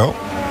Ricciardo.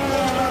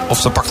 Of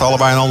ze pakten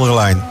allebei een andere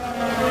lijn.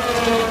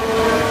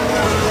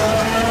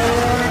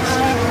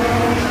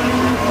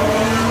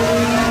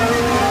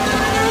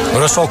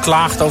 Russell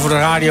klaagt over de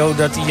radio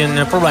dat hij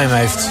een probleem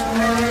heeft.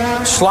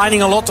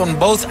 Sliding a lot on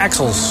both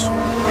axles.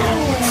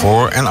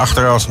 Voor en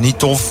achteras niet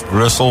tof.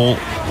 Russell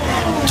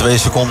 2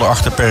 seconden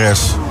achter Perez.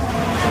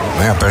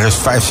 Maar ja, Perez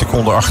 5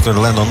 seconden achter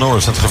Lando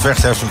Norris. Het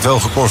gevecht heeft hem veel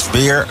gekost.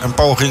 Weer een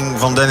poging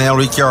van Daniel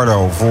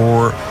Ricciardo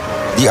voor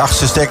die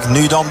 8e stek.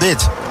 Nu dan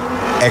dit.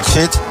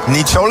 Exit,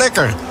 niet zo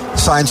lekker.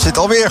 Sainz zit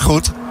alweer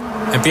goed.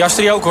 En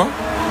Piastri ook hoor.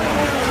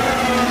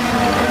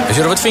 Is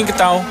er wat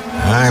vinkentouw?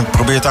 Hij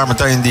probeert daar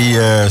meteen die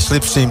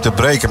slipstream te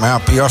breken. Maar ja,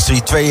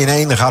 Piastri 2 in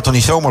 1, dat gaat toch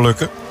niet zomaar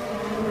lukken.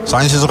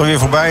 Sainz is er weer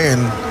voorbij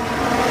en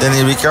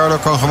Daniel Ricciardo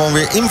kan gewoon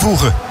weer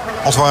invoegen.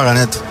 Als het ware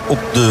net op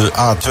de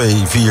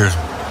A2, 4,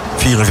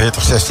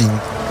 44, 16,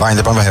 waar je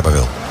het maar hebben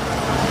wil.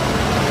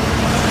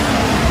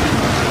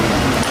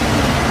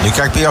 Nu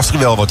kijkt Piastri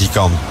wel wat hij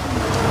kan.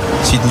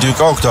 Ziet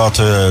natuurlijk ook dat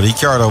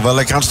Ricciardo wel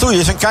lekker aan het stoeien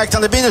is. En kijkt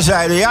aan de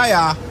binnenzijde.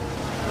 Ja.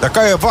 Daar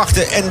kan je op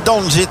wachten. En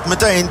dan zit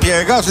meteen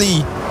Pierre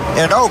Gasly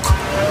er ook.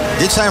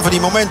 Dit zijn van die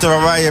momenten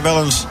waarbij je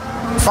wel eens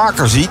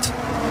vaker ziet.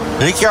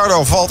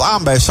 Ricciardo valt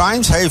aan bij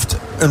Sainz. Heeft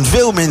een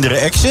veel mindere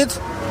exit.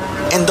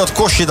 En dat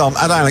kost je dan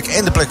uiteindelijk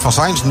en de plek van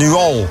Sainz. Nu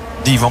al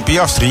die van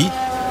Piastri.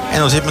 En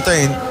dan zit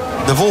meteen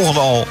de volgende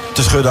al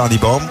te schudden aan die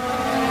boom.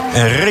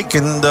 En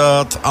reken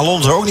dat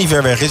Alonso ook niet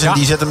ver weg is. En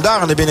die zet hem daar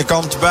aan de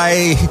binnenkant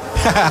bij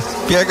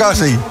Pierre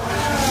Gasly.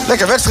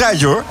 Lekker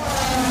wedstrijdje hoor.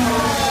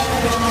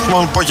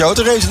 Gewoon een potje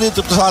autorace dit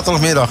op de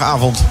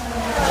zaterdagmiddagavond.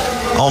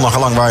 Al naar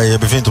gelang waar je je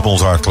bevindt op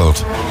onze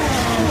aardkloot.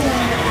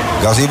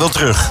 Gasly wil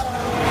terug.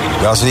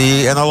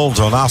 Gasly en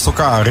Alonso naast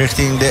elkaar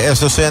richting de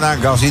Ayrton Senna.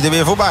 Gasly er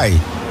weer voorbij.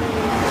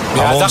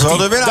 Ja, Alonso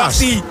er weer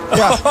naast.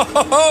 Ja.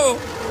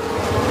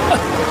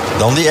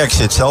 Dan die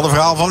exit. Hetzelfde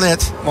verhaal van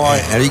net. Mooi.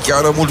 En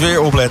Ricciardo moet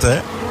weer opletten. Hè?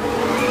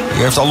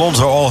 Hier heeft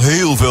Alonso al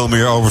heel veel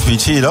meer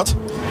overspeed. Zie je dat?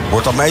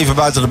 Wordt dan even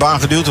buiten de baan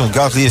geduwd. Want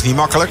Gasly is niet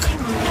makkelijk.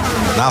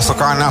 Naast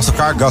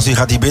elkaar. Gasly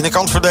gaat die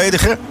binnenkant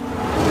verdedigen.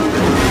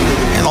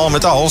 En al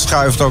met al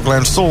schuift ook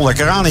Lance Stroll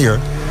lekker aan hier.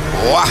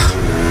 Wauw.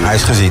 Hij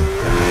is gezien.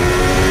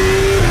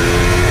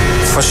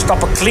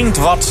 Verstappen klinkt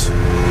wat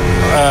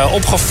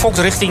opgefokt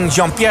richting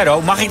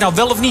Gianpiero. Mag ik nou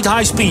wel of niet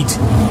high speed?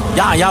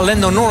 Ja,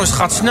 Lando Norris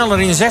gaat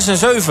sneller in 6 en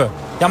 7.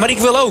 Ja, maar ik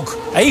wil ook.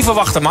 Even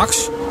wachten, Max.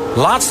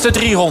 Laatste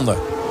 3 ronden.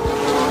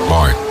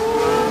 Mooi.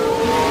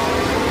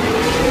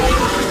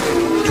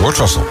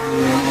 George Russell.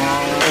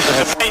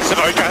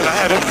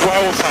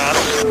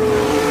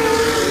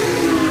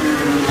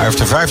 Hij heeft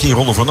er 15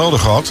 ronden voor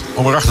nodig gehad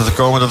om erachter te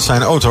komen dat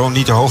zijn auto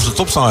niet de hoogste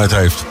topsnelheid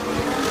heeft.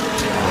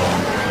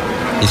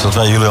 Iets dat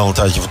wij jullie al een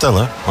tijdje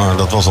vertellen. Maar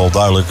dat was al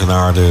duidelijk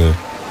naar de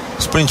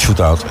sprint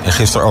shootout. En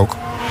gisteren ook.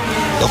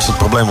 Dat is het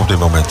probleem op dit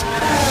moment.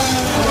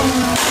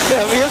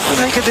 Yeah, we have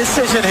to make a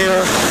decision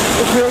here.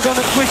 If we are going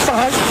to push the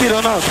high speed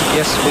or not.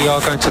 Yes, we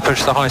are going to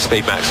push the high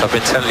speed, Max. I've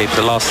been telling you for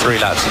the last 3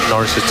 laps.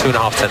 Norris is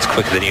 2.5 tenths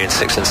quicker than you in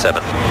 6 and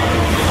 7.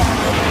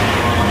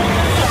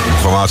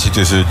 Informatie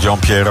tussen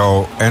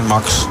Gianpiero en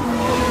Max.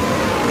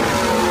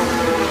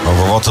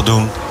 Over wat te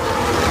doen.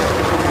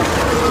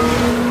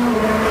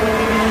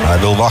 Hij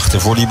wil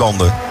wachten voor die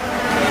banden.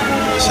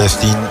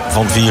 16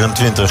 van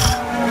 24.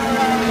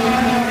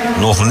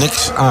 Nog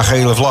niks aan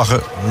gele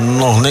vlaggen.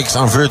 Nog niks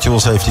aan virtual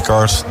safety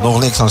cars. Nog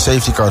niks aan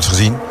safety cars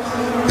gezien.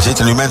 Er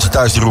zitten nu mensen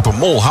thuis die roepen: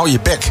 Mol, hou je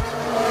bek.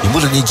 Je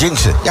moet het niet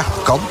jinxen. Ja,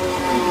 kan.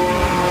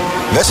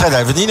 De wedstrijd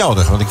heeft het niet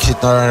nodig. Want ik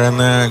zit naar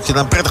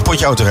een prettig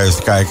potje autorace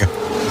te kijken.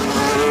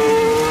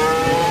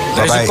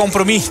 Er is een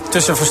compromis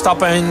tussen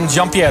Verstappen en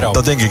Gianpiero.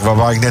 Dat denk ik,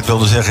 waarbij ik net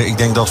wilde zeggen. Ik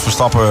denk dat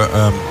Verstappen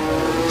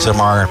zeg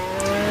maar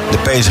de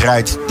pace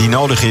rijdt die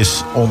nodig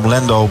is om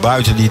Lando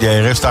buiten die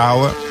DRS te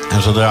houden.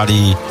 En zodra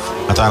hij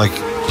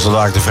uiteindelijk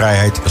de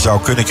vrijheid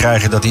zou kunnen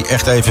krijgen, dat hij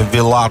echt even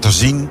wil laten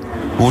zien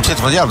hoe het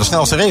zit. Want ja, de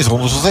snelste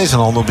raceronde is nog steeds een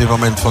handen op dit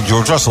moment van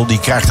George Russell. Die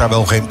krijgt daar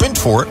wel geen punt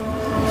voor.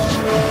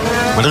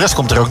 Maar de rest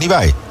komt er ook niet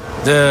bij.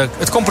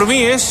 Het compromis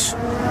is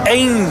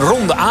 1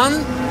 ronde aan,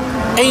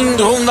 1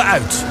 ronde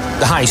uit.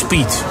 De high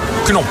speed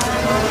knop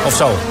of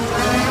zo.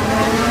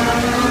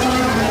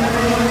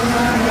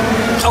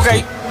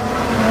 Oké.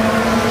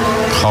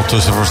 Gat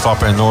tussen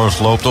Verstappen en Norris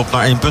loopt op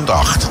naar 1,8.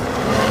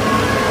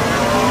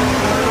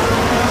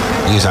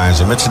 Hier zijn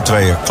ze met z'n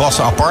tweeën.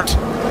 Klasse apart.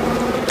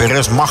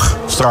 Perez mag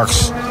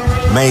straks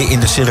mee in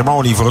de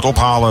ceremonie voor het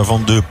ophalen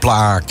van de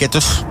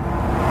plaquettes.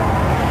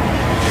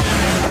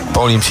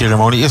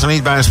 Podiumceremonie is er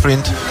niet bij een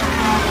sprint.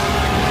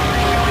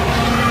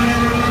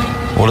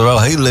 Er worden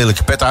wel hele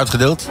lelijke petten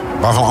uitgedeeld.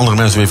 Waarvan andere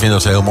mensen weer vinden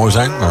dat ze heel mooi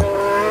zijn. Maar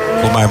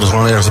volgens mij hebben ze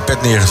gewoon ergens een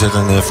pet neergezet.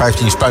 En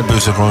 15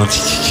 spuitbussen gewoon.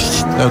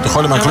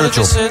 Gooi er maar een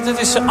kleurtje op. Dit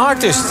is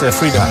artist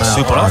freedom. Ja,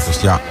 super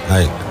artist, ja.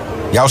 Nee.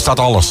 Jou staat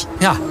alles.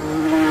 Ja,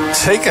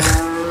 zeker.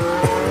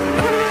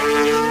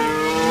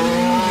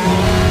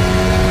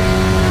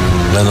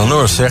 Lando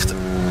Norris zegt: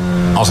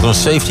 als er een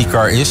safety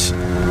car is,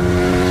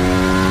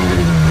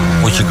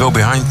 moet je go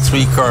behind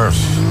 3 cars.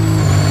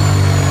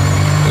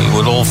 We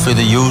would all fit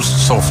a used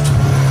soft.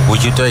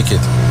 Would you take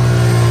it?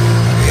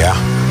 Ja.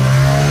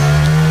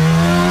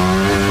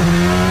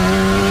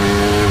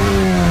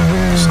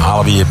 Dus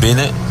halen we je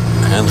binnen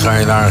en ga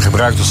je naar een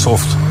gebruikte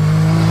soft.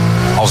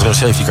 Als er een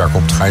safety car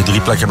komt, ga je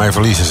 3 plekken mee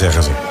verliezen,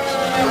 zeggen ze.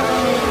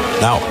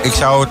 Nou, ik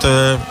zou het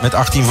met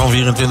 18 van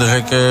 24,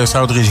 ik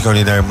zou het risico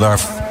niet nemen om daar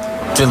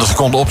 20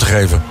 seconden op te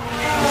geven.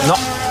 Nou.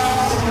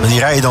 En die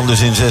rij je dan dus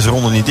in 6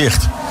 ronden niet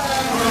dicht.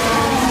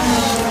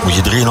 Moet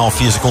je 3,5,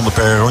 4 seconden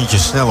per rondje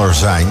sneller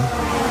zijn.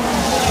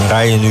 Dan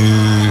rij je nu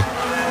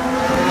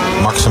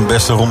Max een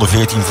beste ronde 14.5.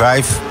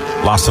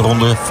 Laatste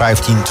ronde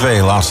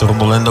 15.2. Laatste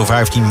ronde Lando 15.4.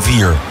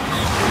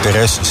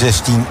 Perez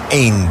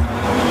 16.1.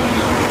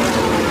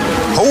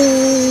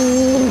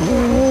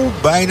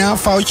 Bijna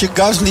foutje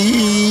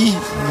Gasly.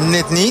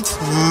 Net niet,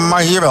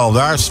 maar hier wel.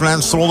 Daar is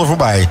Lance Stroll er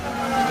voorbij.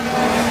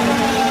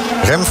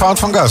 Remfout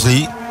van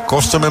Gasly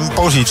kost hem een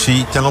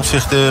positie ten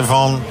opzichte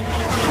van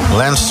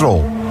Lance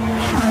Stroll.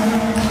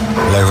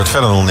 Levert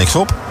verder nog niks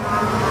op.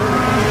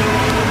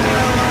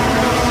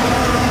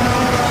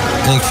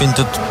 En ik vind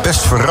het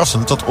best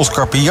verrassend dat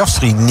Oscar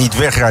Piastri niet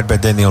wegrijdt bij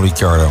Daniel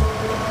Ricciardo.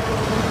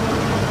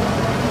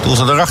 Toen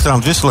ze erachter aan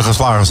het wisselen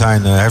geslagen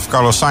zijn, heeft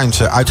Carlos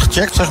Sainz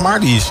uitgecheckt, zeg maar.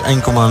 Die is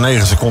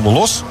 1,9 seconden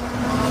los.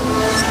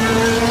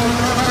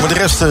 Maar de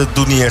rest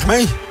doet niet echt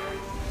mee.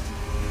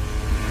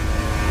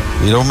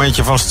 Hier een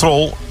momentje van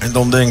Stroll. En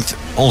dan denkt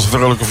onze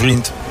vrolijke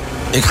vriend,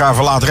 ik ga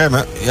even laat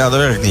remmen. Ja, dat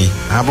werkt niet.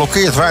 Hij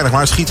blokkeert weinig, maar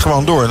hij schiet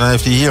gewoon door. En dan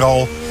heeft hij hier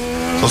al,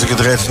 zoals ik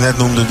het net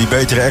noemde, die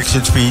betere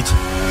exit speed.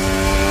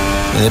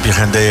 Dan heb je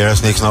geen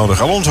DRS, niks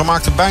nodig. Alonso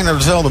maakte bijna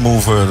dezelfde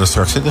move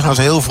straks. Dan gaan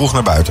ze heel vroeg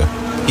naar buiten.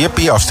 Hier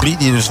Piastri,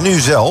 die dus nu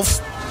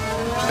zelf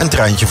een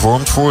treintje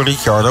vormt voor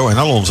Ricciardo en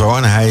Alonso.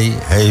 En hij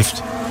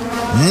heeft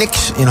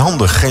niks in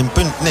handen. Geen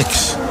punt,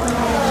 niks.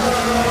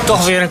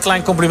 Toch weer een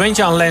klein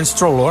complimentje aan Lance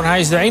Stroll, hoor. Hij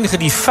is de enige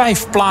die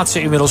 5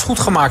 plaatsen inmiddels goed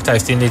gemaakt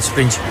heeft in dit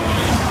sprintje.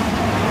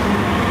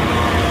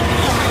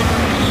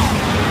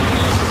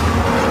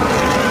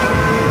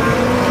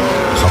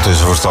 Gaat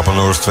tussen Verstappen en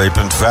Norris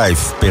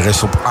 2,5.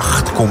 Perez op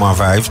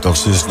 8,5. Dat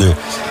is dus de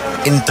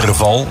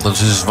interval. Dat is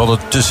dus wat het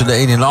tussen de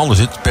een en de ander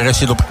zit. Perez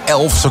zit op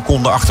 11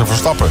 seconden achter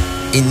Verstappen.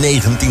 In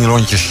 19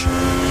 rondjes.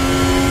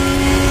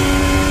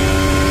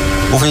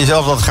 Hoe vind je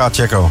zelf dat het gaat,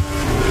 Checo?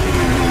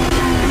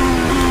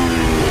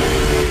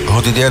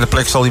 Op die derde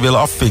plek zal hij willen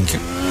afvinken.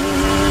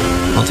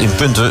 Want in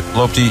punten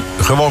loopt hij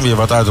gewoon weer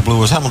wat uit op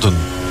Lewis Hamilton.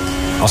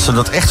 Als ze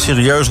dat echt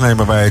serieus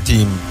nemen bij het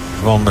team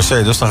van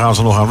Mercedes, dan gaan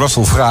ze nog aan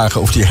Russell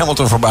vragen of hij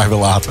Hamilton voorbij wil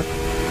laten.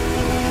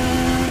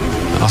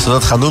 Als ze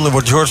dat gaan doen, dan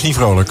wordt George niet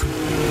vrolijk.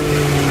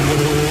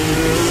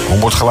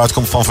 Onboardgeluid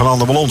komt van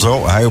Fernando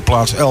Alonso. Hij op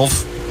plaats 11.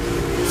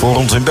 Voor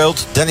ons in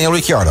beeld Daniel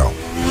Ricciardo.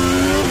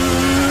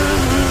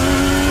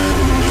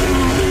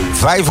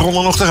 5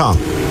 ronden nog te gaan.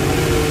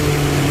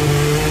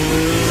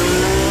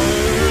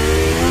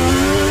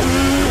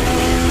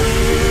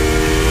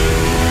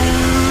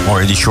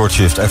 Mooi, die short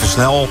shift. Even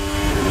snel.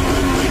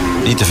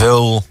 Niet te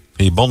veel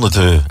je banden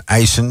te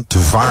eisen, te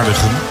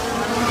vaardigen.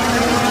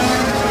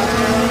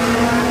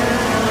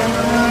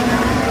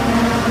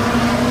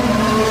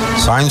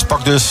 Sainz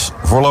pakt dus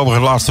voorlopig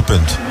het laatste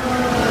punt.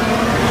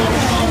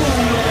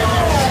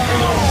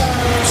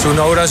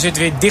 Tsunoda zit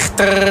weer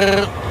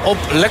dichter op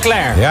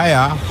Leclerc.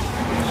 Ja.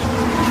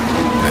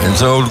 En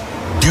zo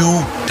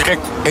duw, trek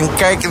en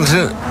kijken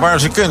ze waar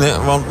ze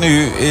kunnen. Want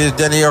nu is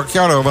Daniel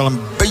Ricciardo wel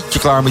een beetje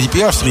klaar met die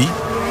Piastri.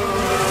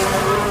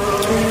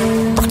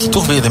 Pakt hij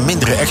toch weer de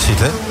mindere exit,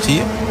 hè? Zie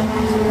je?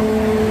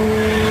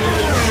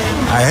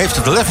 Hij heeft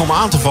het lef om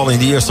aan te vallen in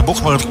die eerste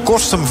bocht, maar het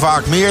kost hem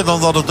vaak meer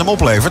dan dat het hem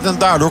oplevert. En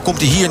daardoor komt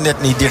hij hier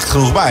net niet dicht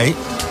genoeg bij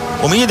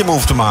om hier de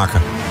move te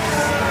maken.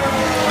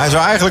 Hij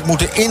zou eigenlijk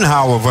moeten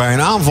inhouden bij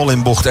een aanval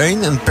in bocht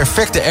 1. Een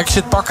perfecte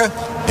exit pakken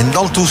en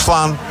dan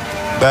toeslaan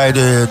bij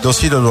de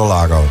Docido do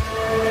Lago.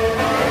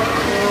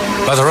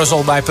 Wat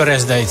Russell bij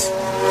Perez deed.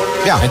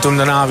 Ja. En toen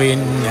daarna weer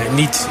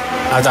niet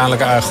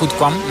uiteindelijk goed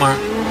kwam. Maar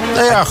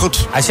nou ja,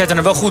 goed. Hij zette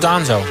er wel goed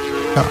aan zo.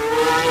 Ja.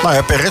 Nou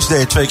ja, Perez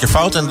deed 2 keer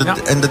fout en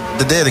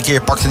de derde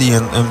keer pakte hij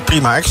een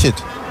prima exit.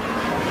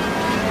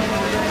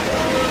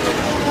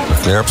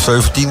 Leclerc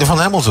op 17e van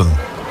Hamilton.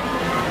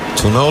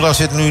 Tsunoda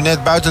zit nu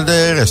net buiten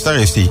de rest. Daar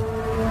is hij.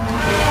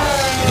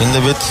 In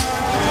de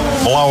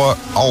wit-blauwe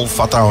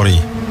Alfa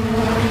Tauri.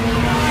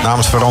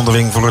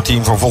 Naamsverandering voor het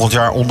team voor volgend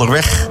jaar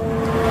onderweg.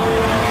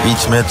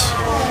 Iets met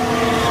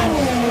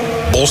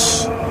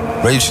Bos,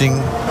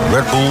 Racing,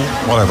 Red Bull,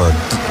 whatever.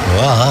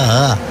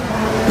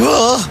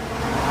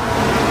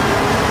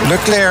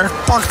 Leclerc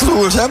pakt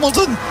Lewis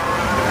Hamilton.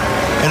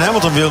 En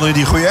Hamilton wil nu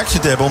die goede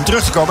exit hebben om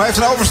terug te komen. Hij heeft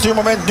een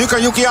overstuurmoment. Nu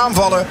kan Yuki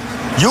aanvallen.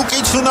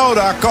 Yuki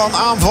Tsunoda kan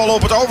aanvallen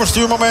op het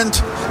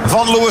overstuurmoment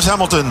van Lewis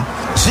Hamilton.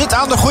 Zit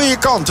aan de goede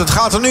kant. Het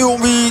gaat er nu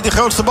om wie de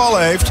grootste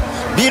ballen heeft.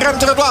 Wie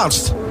remt er het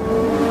laatst?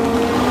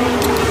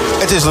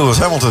 Het is Lewis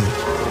Hamilton.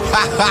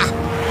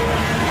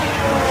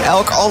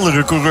 Elk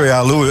andere coureur,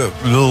 ja,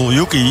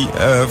 Yuki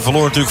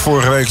verloor natuurlijk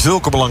vorige week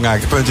zulke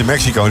belangrijke punten in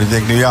Mexico. En ik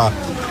denk nu, ja,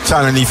 het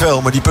zijn er niet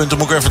veel, maar die punten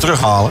moet ik even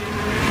terughalen.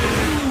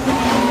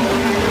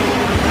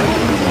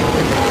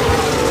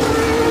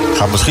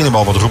 Gaat misschien een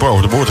bal wat roepen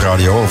over de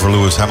boordradio over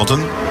Lewis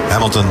Hamilton.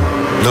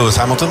 Lewis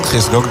Hamilton,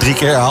 gisteren ook 3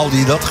 keer haalde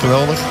hij dat,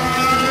 geweldig.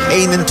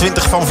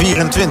 21 van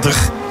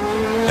 24.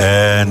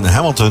 En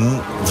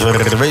Hamilton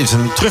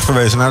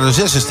terugverwezen naar de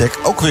 6e stek.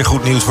 Ook weer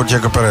goed nieuws voor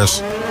Checo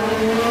Perez.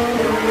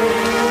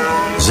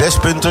 6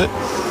 punten.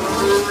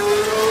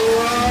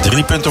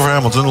 3 punten voor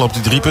Hamilton, loopt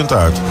hij 3 punten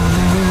uit.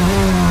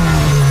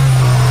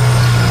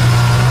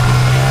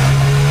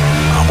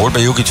 Aan boord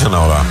bij Yuki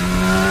Tsunoda.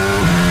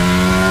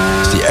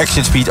 Als die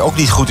exit speed ook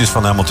niet goed is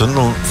van Hamilton,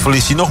 dan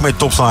verliest hij nog meer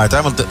topsnelheid.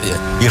 Hè? Want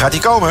hier gaat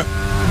hij komen.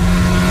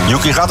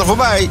 Yuki gaat er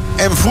voorbij.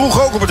 En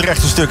vroeg ook op het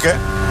rechte stuk, hè.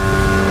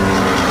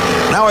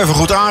 Nou, even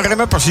goed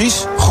aanremmen,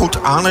 precies.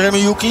 Goed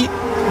aanremmen, Yuki.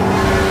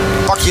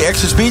 Pak je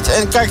exit speed.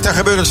 En kijk, daar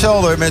gebeurt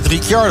hetzelfde met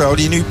Ricciardo,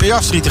 die nu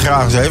Piastri te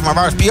grazen heeft. Maar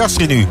waar is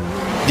Piastri nu?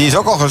 Die is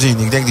ook al gezien.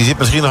 Ik denk, die zit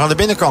misschien nog aan de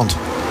binnenkant.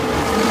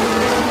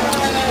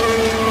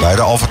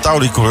 Beide Alfa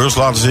Tauri-coureurs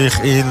laten zich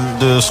in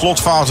de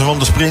slotfase van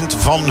de sprint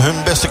van hun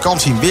beste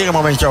kant zien. Weer een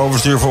momentje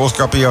overstuur voor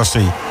Oscar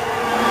Piastri.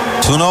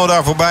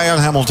 Tsunoda voorbij aan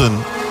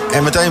Hamilton.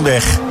 En meteen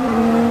weg.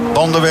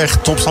 Banden weg,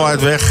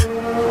 topsnelheid weg.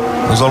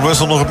 Dan zal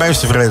Russell nog het meest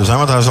tevreden zijn.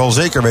 Want hij zal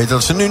zeker weten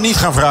dat ze nu niet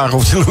gaan vragen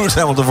of hij Lewis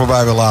Hamilton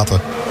voorbij wil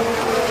laten.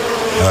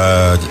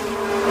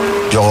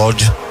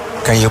 George,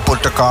 can you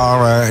put the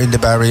car in the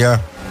barrier?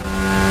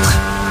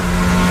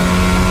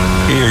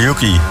 Hier,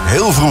 Yuki,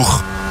 heel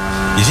vroeg.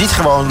 Je ziet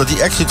gewoon dat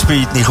die exit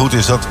speed niet goed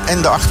is. Dat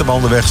en de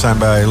achterbanden weg zijn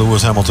bij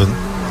Lewis Hamilton.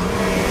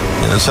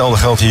 En hetzelfde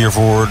geldt hier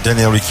voor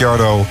Daniel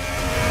Ricciardo.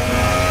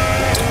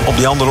 Op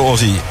die andere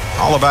Aussie.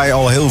 Allebei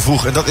al heel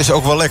vroeg. En dat is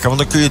ook wel lekker, want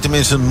dan kun je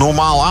tenminste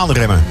normaal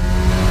aanremmen.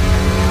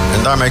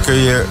 En daarmee kun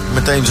je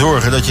meteen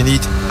zorgen dat je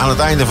niet aan het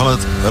einde van het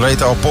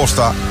Rete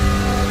Oposta...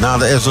 na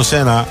de Ayrton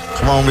Senna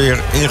gewoon weer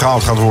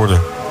ingehaald gaat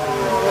worden.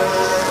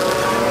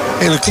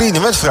 Hele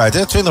clean wedstrijd,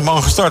 hè? 20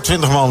 man gestart,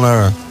 20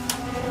 man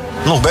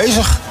nog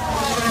bezig.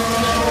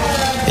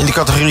 In die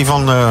categorie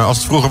van als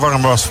het vroeger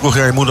warm was, vroeg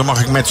jij je moeder mag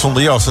ik met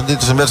zonder jas. En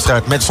dit is een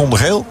wedstrijd met zonder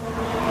geel.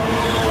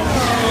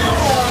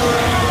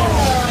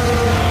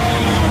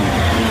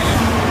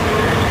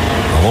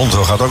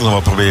 Alonso gaat ook nog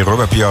wat proberen hoor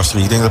bij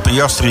Piastri. Ik denk dat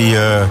Piastri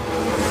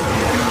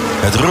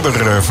het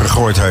rubber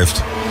vergooid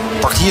heeft.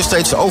 Pakt hier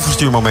steeds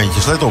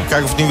overstuurmomentjes. Let op,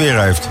 kijk of het nu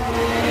weer heeft.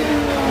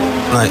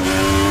 Nee,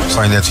 dat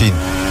zal je net zien.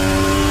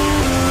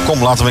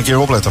 Kom, laten we een keer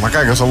opletten. Maar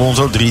kijk, als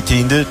Alonso 3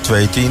 tiende,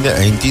 2 tiende,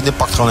 1 tiende.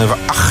 Pakt gewoon even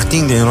 18e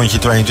in rondje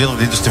 22.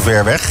 Dit is te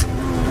ver weg.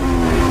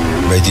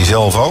 Weet hij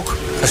zelf ook.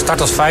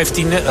 Gestart als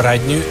 15e,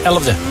 rijdt nu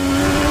 11e.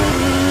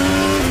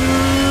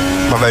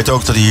 Maar weet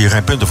ook dat hij hier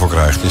geen punten voor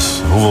krijgt. Dus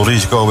hoeveel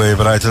risico ben je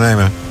bereid te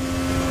nemen?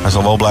 Hij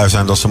zal wel blij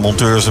zijn dat zijn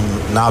monteurs hem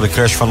na de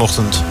crash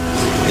vanochtend...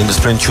 in de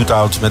sprint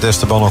shootout met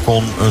Esteban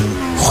Ocon... een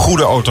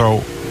goede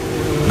auto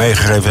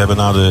meegegeven hebben...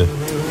 na de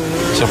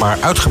zeg maar,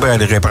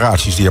 uitgebreide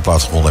reparaties die er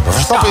plaatsgevonden hebben.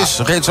 Verstappen is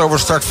reeds over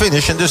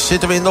start-finish... en dus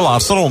zitten we in de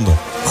laatste ronde.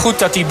 Goed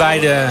dat die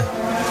beide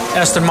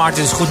Aston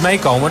Martins goed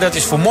meekomen. Dat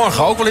is voor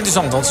morgen ook wel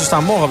interessant... want ze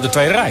staan morgen op de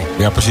tweede rij.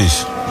 Ja,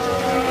 precies.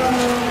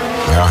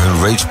 Ja,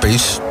 hun race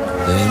pace...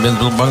 Ik ben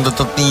wel bang dat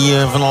dat niet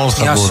van alles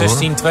gaat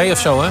worden. Ja, 16-2 of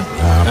zo, hè?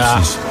 Ja,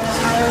 precies.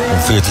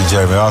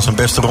 14-7. Ja, zijn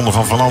beste ronde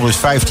van Alonso is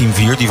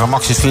 15-4. Die van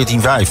Max is 14-5.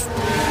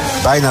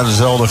 Bijna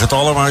dezelfde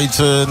getallen, maar iets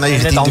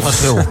 19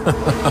 verschil.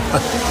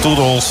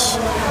 Toedels.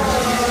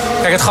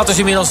 Kijk, het gat is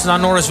inmiddels naar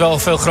Norris wel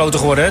veel groter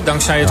geworden, hè?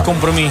 Dankzij het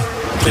compromis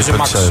tussen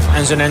Max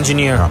en zijn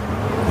engineer. Ja.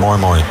 Mooi.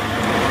 Mooi.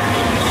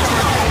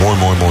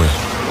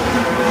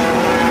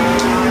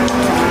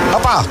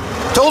 Hoppa,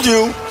 told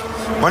you.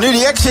 Maar nu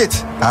die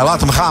exit. Hij laat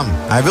hem gaan.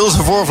 Hij wil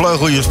zijn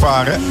voorvleugel hier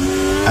sparen.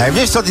 Hij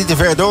wist dat hij te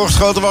ver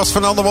doorgeschoten was,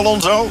 Fernando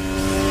Alonso.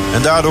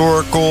 En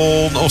daardoor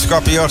kon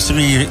Oscar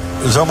Piastri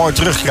zo mooi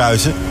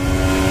terugkruisen.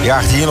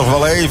 Jaagt hier nog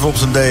wel even op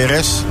zijn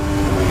DRS.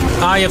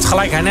 Ah, je hebt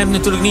gelijk. Hij neemt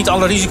natuurlijk niet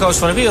alle risico's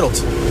van de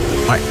wereld.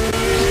 Nee.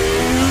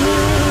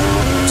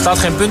 Er staat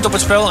geen punt op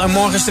het spel en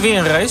morgen is er weer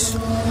een race.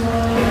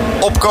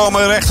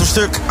 Opkomen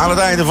rechterstuk aan het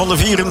einde van de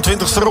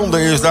 24e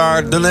ronde is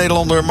daar de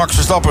Nederlander Max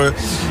Verstappen.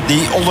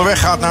 Die onderweg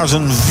gaat naar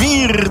zijn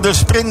 4e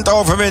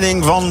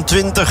sprintoverwinning van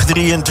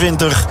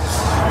 2023.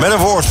 Met een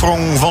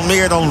voorsprong van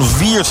meer dan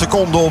 4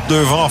 seconden op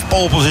de vanaf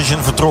pole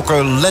position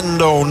vertrokken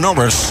Lando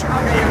Norris.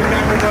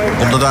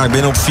 Komt er daar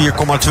binnen op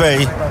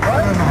 4,2.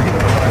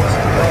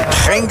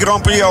 Geen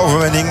Grand Prix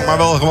overwinning, maar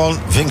wel gewoon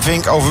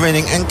vink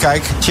overwinning. En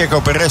kijk, Checo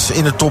Perez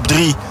in de top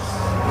 3.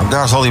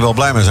 Daar zal hij wel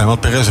blij mee zijn, want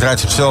Perez rijdt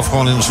zichzelf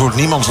gewoon in een soort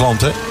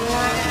niemandsland. Hè?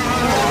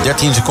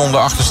 13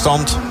 seconden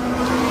achterstand.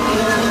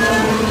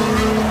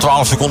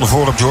 12 seconden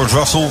voor op George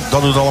Russell.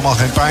 Dat doet allemaal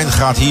geen pijn.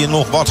 Gaat hier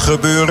nog wat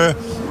gebeuren?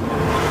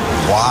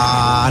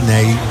 Wauw,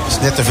 nee. Het is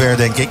net te ver,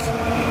 denk ik.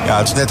 Ja,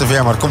 het is net te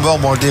ver, maar het komt wel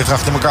mooi dicht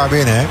achter elkaar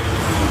binnen, hè?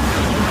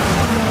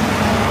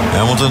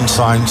 Hamilton,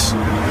 Sainz,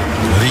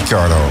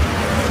 Ricciardo.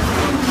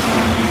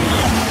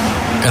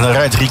 En dan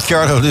rijdt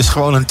Ricciardo dus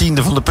gewoon een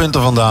tiende van de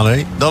punten vandaan,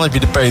 hè? Dan heb je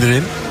de P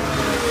erin.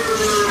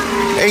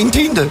 1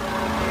 tiende.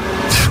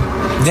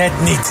 Net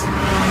niet.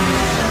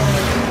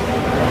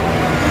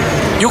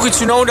 Yuki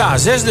Tsunoda,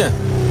 6e.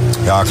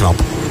 Ja,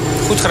 knap.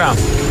 Goed gedaan.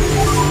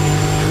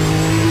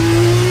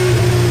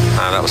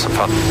 That was some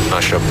fun.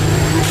 Nice job.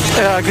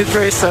 Yeah, good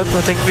race that.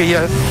 I think we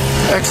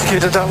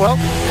executed that well.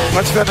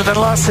 Much better than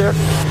last year.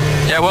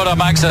 Yeah, well done,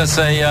 Max. That's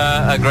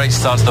a great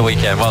start to the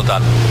weekend. Well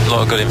done. A lot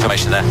of good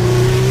information there.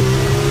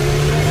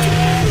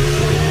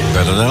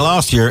 Better than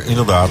last year,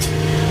 inderdaad.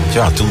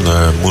 Ja, toen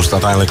moest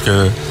uiteindelijk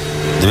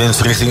de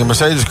winst richting een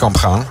Mercedes-kamp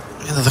gaan.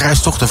 En dat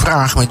rijst toch de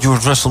vraag met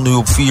George Russell nu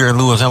op 4 en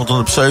Lewis Hamilton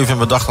op 7. En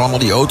we dachten allemaal,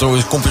 die auto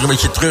komt weer een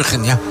beetje terug.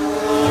 En ja,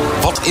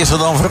 wat is er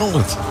dan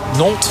veranderd?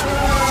 Not.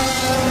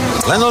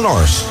 Lando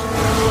Norris.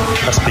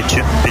 That's a bit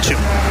you.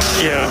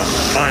 Yeah,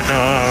 I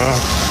know.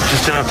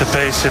 Just didn't have the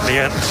pace in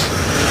the end.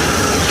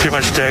 Too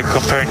much dead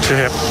comparing to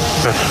him.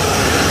 But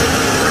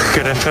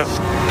good effort.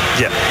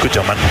 Yeah, good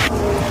job, man.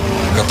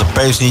 Ik had de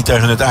pace niet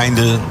tegen het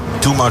einde.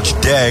 Too much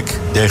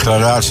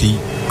degradatie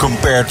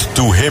compared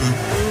to him.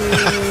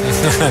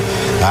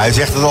 Ja, hij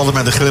zegt het altijd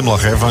met een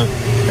glimlach. Hè, van,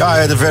 ja, I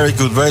had a very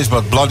good race,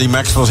 but bloody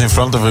Max was in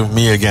front of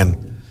me again.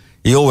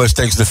 He always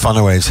takes the fun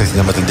away, zegt hij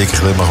dan met een dikke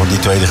glimlach. Want die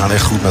twee die gaan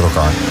echt goed met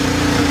elkaar.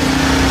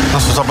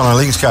 Als Verstappen naar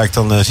links kijkt,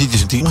 dan ziet hij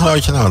zijn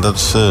teamgenootje. Nou, dat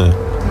is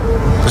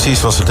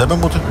Precies wat ze het hebben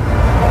moeten.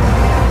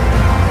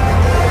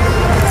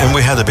 And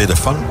we had a bit of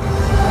fun.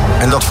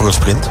 En dat voor een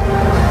sprint.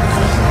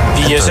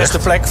 Die zesde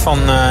plek van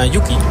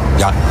Yuki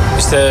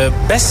is de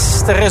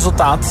beste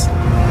resultaat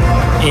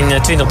in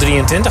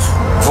 2023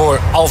 voor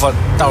Alfa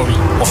Tauri.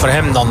 Of voor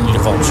hem dan in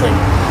ieder geval, sorry.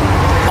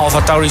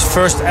 Alfa Tauri's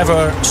first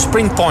ever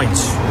sprint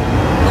points.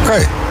 Oké.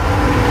 Dat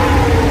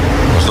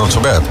is not so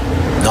bad.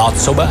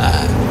 Not so bad.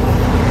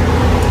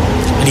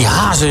 En die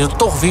hazen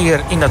toch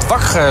weer in dat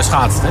wak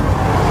geschaatst, hè?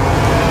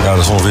 Ja,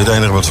 dat is ongeveer het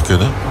enige wat ze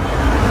kunnen.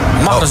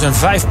 Magnussen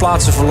 5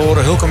 plaatsen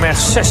verloren, Hülkenberg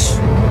 6.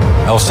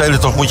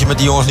 Elfstedentocht moet je met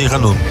die jongens niet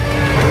gaan doen.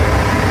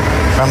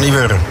 Ga hem niet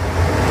werken.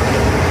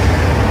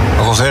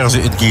 Ook al zeggen ze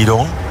het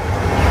Guidon.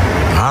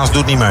 Haas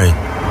doet niet mee.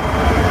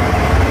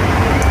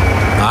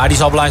 Nou, die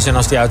zal blij zijn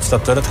als hij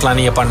uitstapt, dat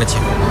kleine Japannetje.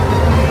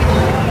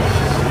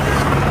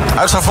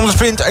 Uitslag van de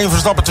sprint. 1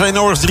 Verstappen, 2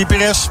 Norris, 3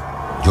 Perez.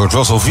 George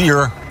Russell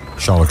 4.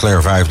 Charles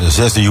Leclerc 5e,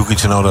 6e Yuki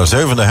Tsunoda,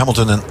 7e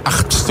Hamilton en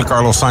 8e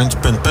Carlos Sainz.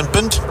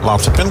 Punt.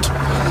 Laatste punt.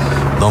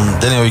 Dan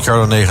Daniel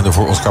Ricciardo 9e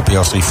voor Oscar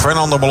Piastri.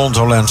 Fernando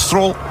Alonso, Lance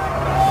Stroll.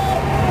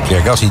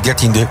 Pierre Gasly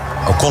 13e.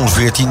 Ocon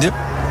 14e.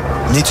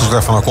 Niet zo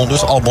slecht van Ocon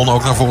dus. Albon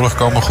ook naar voren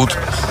gekomen, goed.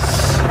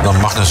 Dan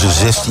Magnussen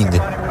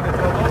 16e.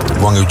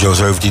 Guan Yu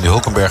Zhou 17e.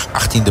 Hülkenberg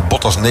 18e.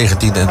 Bottas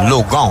 19e. En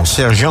Logan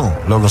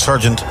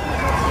Sargent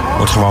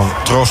wordt gewoon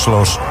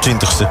troosteloos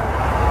 20e.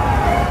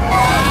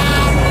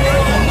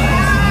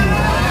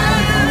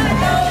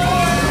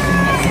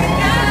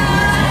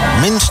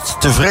 Minst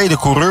tevreden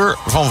coureur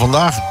van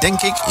vandaag,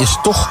 denk ik, is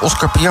toch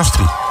Oscar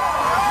Piastri.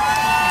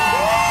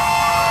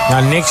 Ja,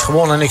 niks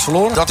gewonnen, niks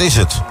verloren. Dat is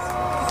het.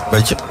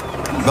 Weet je,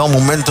 wel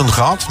momentum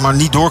gehad, maar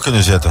niet door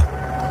kunnen zetten.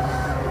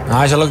 Nou,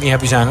 hij zal ook niet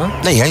happy zijn, hoor.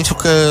 Nee, hij is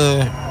ook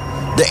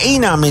de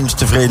één na minst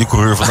tevreden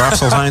coureur vandaag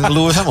zal zijn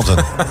Lewis Hamilton.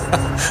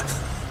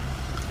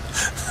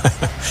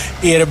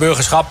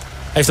 Ereburgerschap.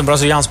 Heeft een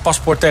Braziliaans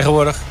paspoort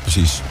tegenwoordig.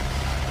 Precies.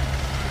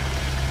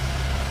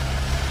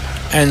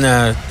 En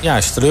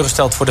is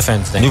teleurgesteld voor de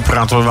fans, denk ik. Nu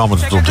praten we wel met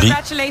de top 3.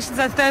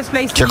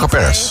 Checo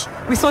Perez.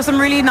 We saw some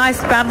really nice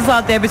battles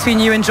out there between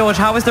you and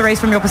George. How was the race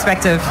from your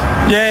perspective?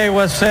 Yeah, it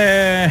was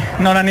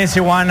not an easy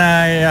one.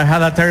 I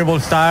had a terrible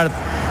start.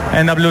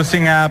 Ended up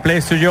losing a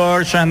place to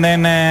George, and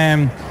then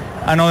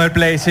another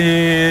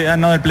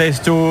place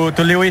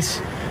to Lewis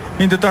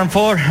into turn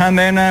 4. And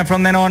then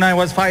from then on I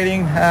was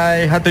fighting.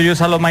 I had to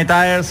use all of my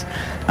tires.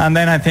 And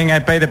then I think I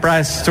paid the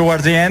price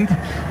towards the end.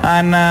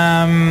 And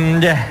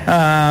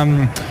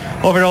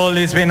overall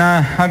it's been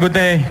a good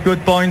day,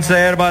 good points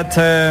there. But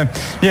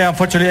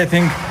unfortunately I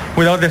think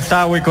without the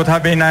start we could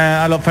have been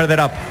a lot further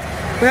up.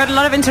 We had a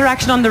lot of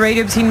interaction on the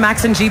radio between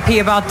Max and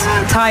GP about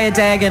tire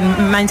deg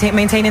and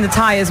maintaining the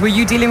tires. Were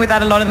you dealing with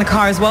that a lot in the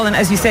car as well? And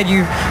as you said,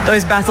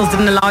 those battles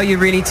didn't allow you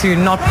really to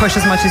not push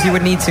as much as you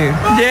would need to.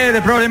 Yeah,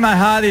 the problem I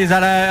had is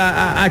that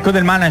I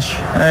couldn't manage.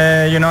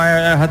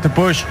 I had to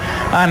push,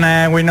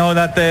 and we know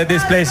that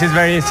this place is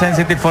very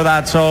sensitive for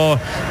that. So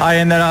I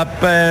ended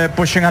up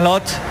pushing a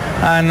lot,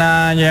 and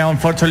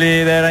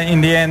unfortunately, there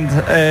in the end,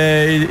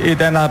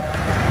 it ended up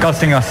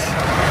costing us.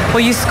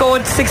 Well, you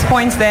scored 6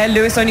 points there.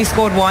 Lewis only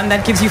scored 1.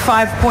 That gives you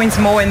 5 points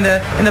more in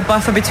the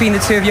buffer between the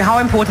two of you. How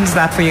important is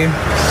that for you?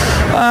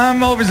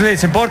 Obviously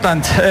it's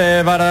important,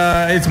 but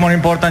it's more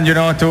important,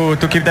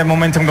 to keep the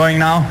momentum going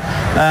now.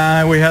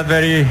 We had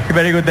very,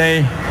 very good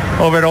day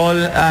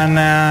overall, and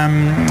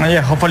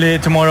hopefully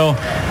tomorrow,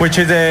 which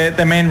is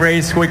the main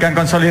race, we can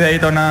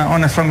consolidate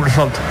on a strong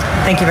result.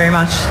 Thank you very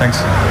much. Thanks.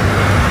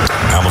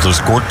 Hamilton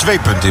scoort 2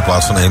 punten in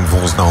plaats van 1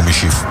 volgens Naomi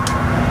Schiff.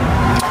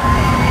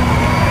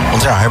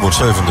 Want ja, hij wordt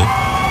 7e.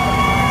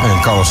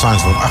 En Carlos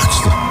Sainz wordt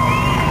 8e.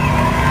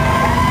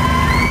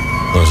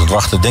 Dus het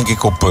wachten denk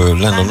ik op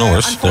Lando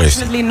Norris.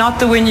 Unfortunately not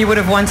the win you would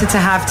have wanted to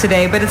have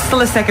today, but it's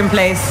still a second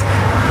place.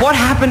 What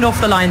happened off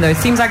the line though?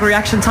 It seems like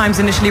reaction times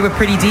initially were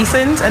pretty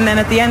decent, and then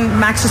at the end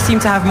Max just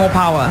seemed to have more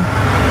power.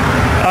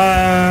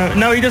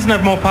 No, he doesn't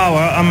have more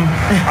power.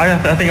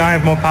 I think I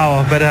have more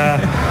power, but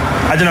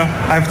I don't know.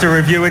 I have to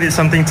review it. It's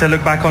something to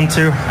look back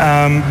onto.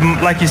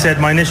 Like you said,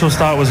 my initial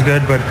start was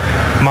good, but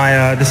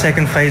the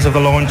second phase of the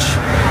launch,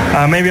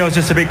 maybe I was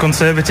just a bit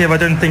conservative. I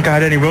don't think I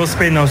had any wheel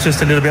spin. I was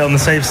just a little bit on the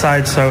safe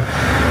side. So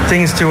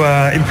things to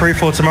improve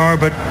for tomorrow.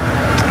 But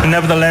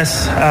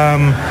nevertheless,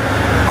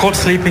 caught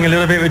sleeping a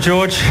little bit with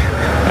George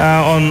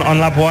on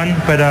lap 1.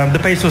 But the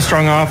pace was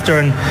strong after,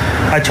 and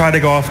I tried to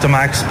go after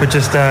Max, but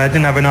just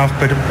didn't have enough.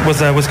 But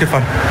it was good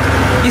fun.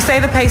 You say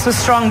the pace was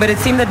strong, but it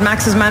seemed that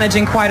Max was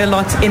managing quite a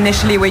lot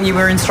initially when you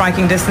were in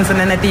striking distance, and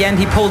then at the end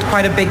he pulled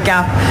quite a big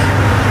gap.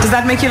 Does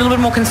that make you a little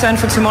bit more concerned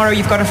for tomorrow?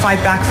 You've got to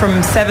fight back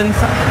from 7th,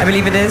 I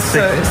believe it is. So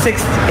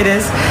 6th it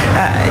is.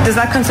 Does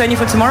that concern you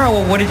for tomorrow,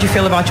 or what did you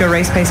feel about your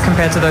race pace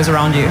compared to those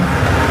around you?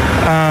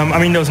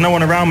 There was no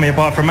one around me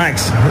apart from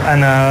Max,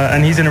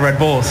 and he's in a Red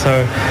Bull.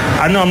 So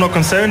I know I'm not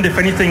concerned. If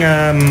anything,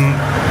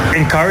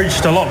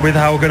 encouraged a lot with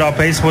how good our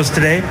pace was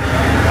today.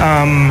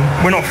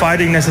 We're not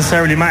fighting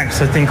necessarily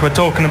Max. I think we're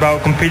talking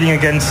about competing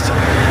against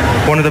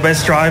one of the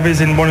best drivers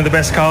in one of the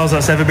best cars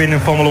that's ever been in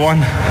Formula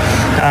One.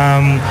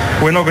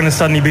 We're not going to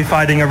suddenly be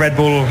fighting a Red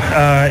Bull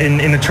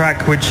in the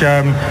track, which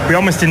we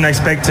almost didn't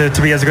expect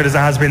to be as good as it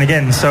has been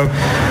again. So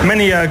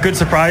many good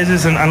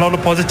surprises and a lot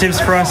of positives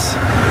for us.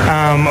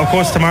 Of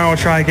course, tomorrow I'll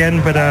try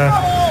again, but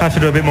have to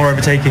do a bit more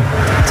overtaking.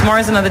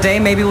 Tomorrow's another day.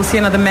 Maybe we'll see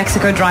another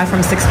Mexico drive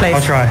from 6th place.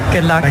 I'll try.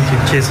 Good luck. Thank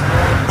you. Cheers.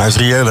 Hij is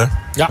reëel, hè?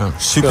 Ja.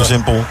 Super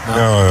simpel.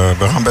 Ja,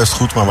 we gaan best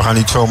goed, maar we gaan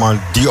niet zomaar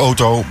die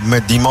auto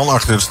met die man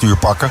achter het stuur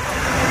pakken.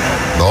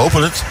 We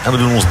hopen het en we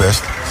doen ons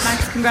best. Max,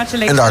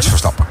 congratulations. En daar is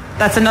Verstappen.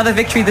 That's another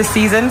victory this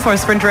season for a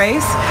sprint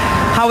race.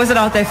 How was it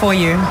out there for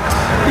you?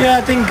 Yeah,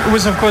 I think it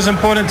was of course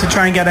important to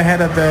try and get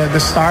ahead at the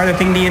start. I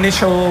think the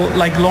initial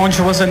launch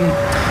wasn't,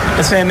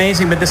 let's say,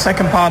 amazing, but the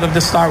second part of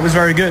the start was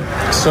very good.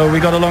 So we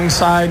got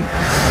alongside.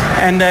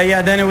 And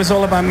then it was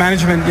all about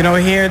management. You know,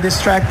 here,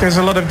 this track, there's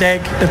a lot of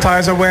deck. The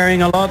tires are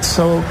wearing a lot.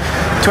 So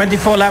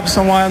 24 laps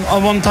on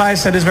one tire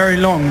set is very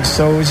long.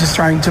 So we're just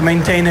trying to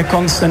maintain a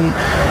constant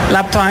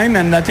lap time.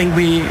 And I think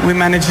we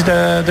managed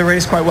the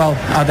race quite well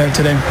out there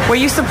today. Were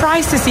you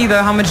surprised to see,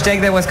 though, how much deck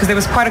there was? Because there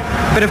was quite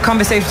a bit of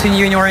conversation between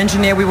you and your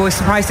engineer. We were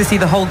surprised to see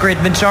the whole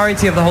grid.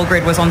 Majority of the whole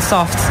grid was on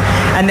softs.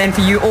 And then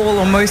for you all,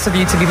 or most of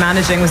you, to be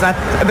managing, was that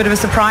a bit of a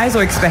surprise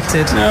or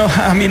expected? No,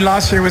 I mean,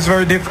 last year was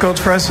very difficult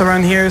for us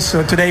around here.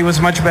 So today was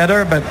much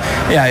better, but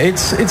yeah,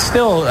 it's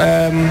still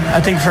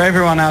I think for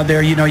everyone out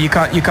there, you know, you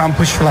can't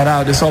push flat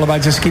out. It's all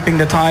about just keeping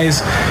the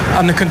tires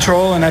under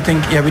control, and I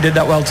think we did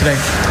that well today.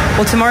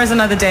 Well, tomorrow's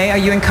another day. Are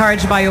you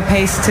encouraged by your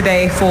pace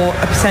today for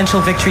a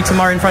potential victory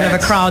tomorrow in front of a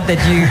crowd that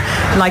you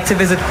like to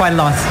visit quite a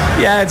lot?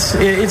 Yeah,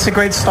 it's a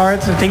great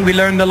start. I think we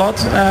learned a lot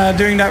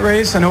during that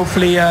race, and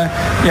hopefully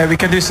we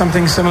can do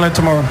something similar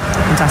tomorrow.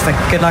 Fantastic.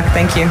 Good luck.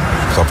 Thank you.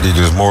 Verstappen die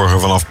dus morgen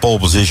vanaf pole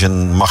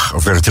position mag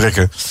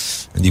vertrekken.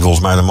 En die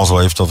volgens mij de mazzel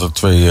heeft dat er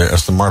 2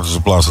 Aston Martins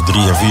op plaatsen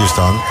 3 en 4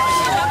 staan.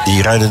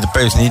 Die rijden de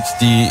pace niet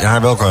die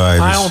hij wel kan rijden.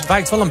 Maar hij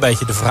ontwijkt wel een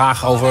beetje de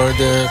vraag over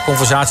de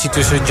conversatie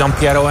tussen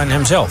Gianpiero en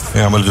hemzelf.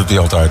 Ja, maar dat doet hij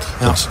altijd.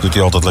 Ja. Dat doet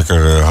hij altijd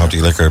lekker, houdt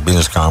hij lekker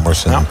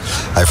binnenskamers. En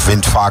hij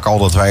vindt vaak al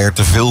dat wij er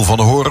te veel van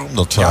horen.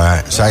 Omdat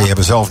zij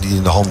hebben zelf niet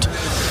in de hand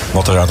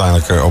wat er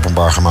uiteindelijk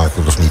openbaar gemaakt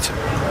wordt of niet.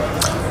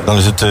 Dan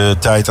is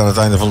het tijd aan het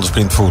einde van de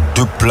sprint voor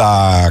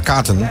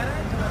duplicaten.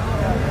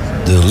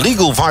 De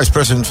legal vice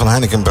president van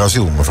Heineken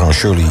Brazil, mevrouw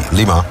Shirley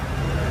Lima,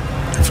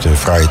 heeft de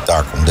vrije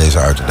taak om deze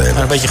uit te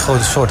delen. Een beetje een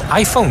grote soort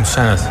iPhones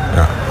zijn het.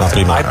 Ja, nou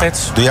prima.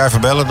 iPads. Doe jij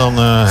even bellen, dan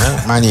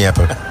mij niet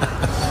appen.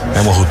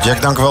 Helemaal goed.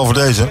 Jack, dank u wel voor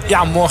deze.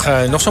 Ja,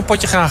 morgen nog zo'n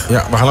potje graag.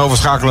 Ja, we gaan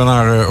overschakelen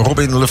naar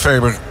Robin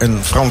Lefeber en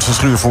Frans van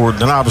Schuur voor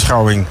de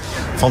nabeschouwing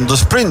van de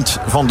sprint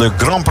van de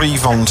Grand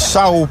Prix van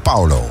Sao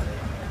Paulo.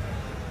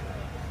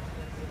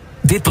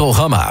 Dit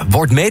programma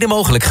wordt mede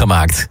mogelijk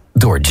gemaakt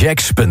door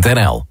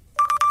Jacks.nl.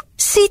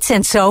 Seats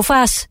en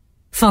sofa's.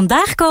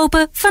 Vandaag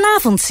kopen,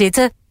 vanavond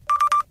zitten.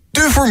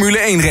 De Formule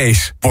 1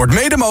 race wordt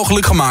mede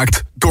mogelijk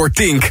gemaakt door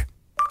Tink.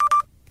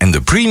 En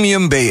de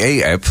Premium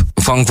BE-app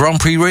van Grand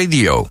Prix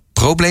Radio.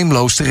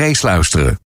 Probleemloos te race luisteren.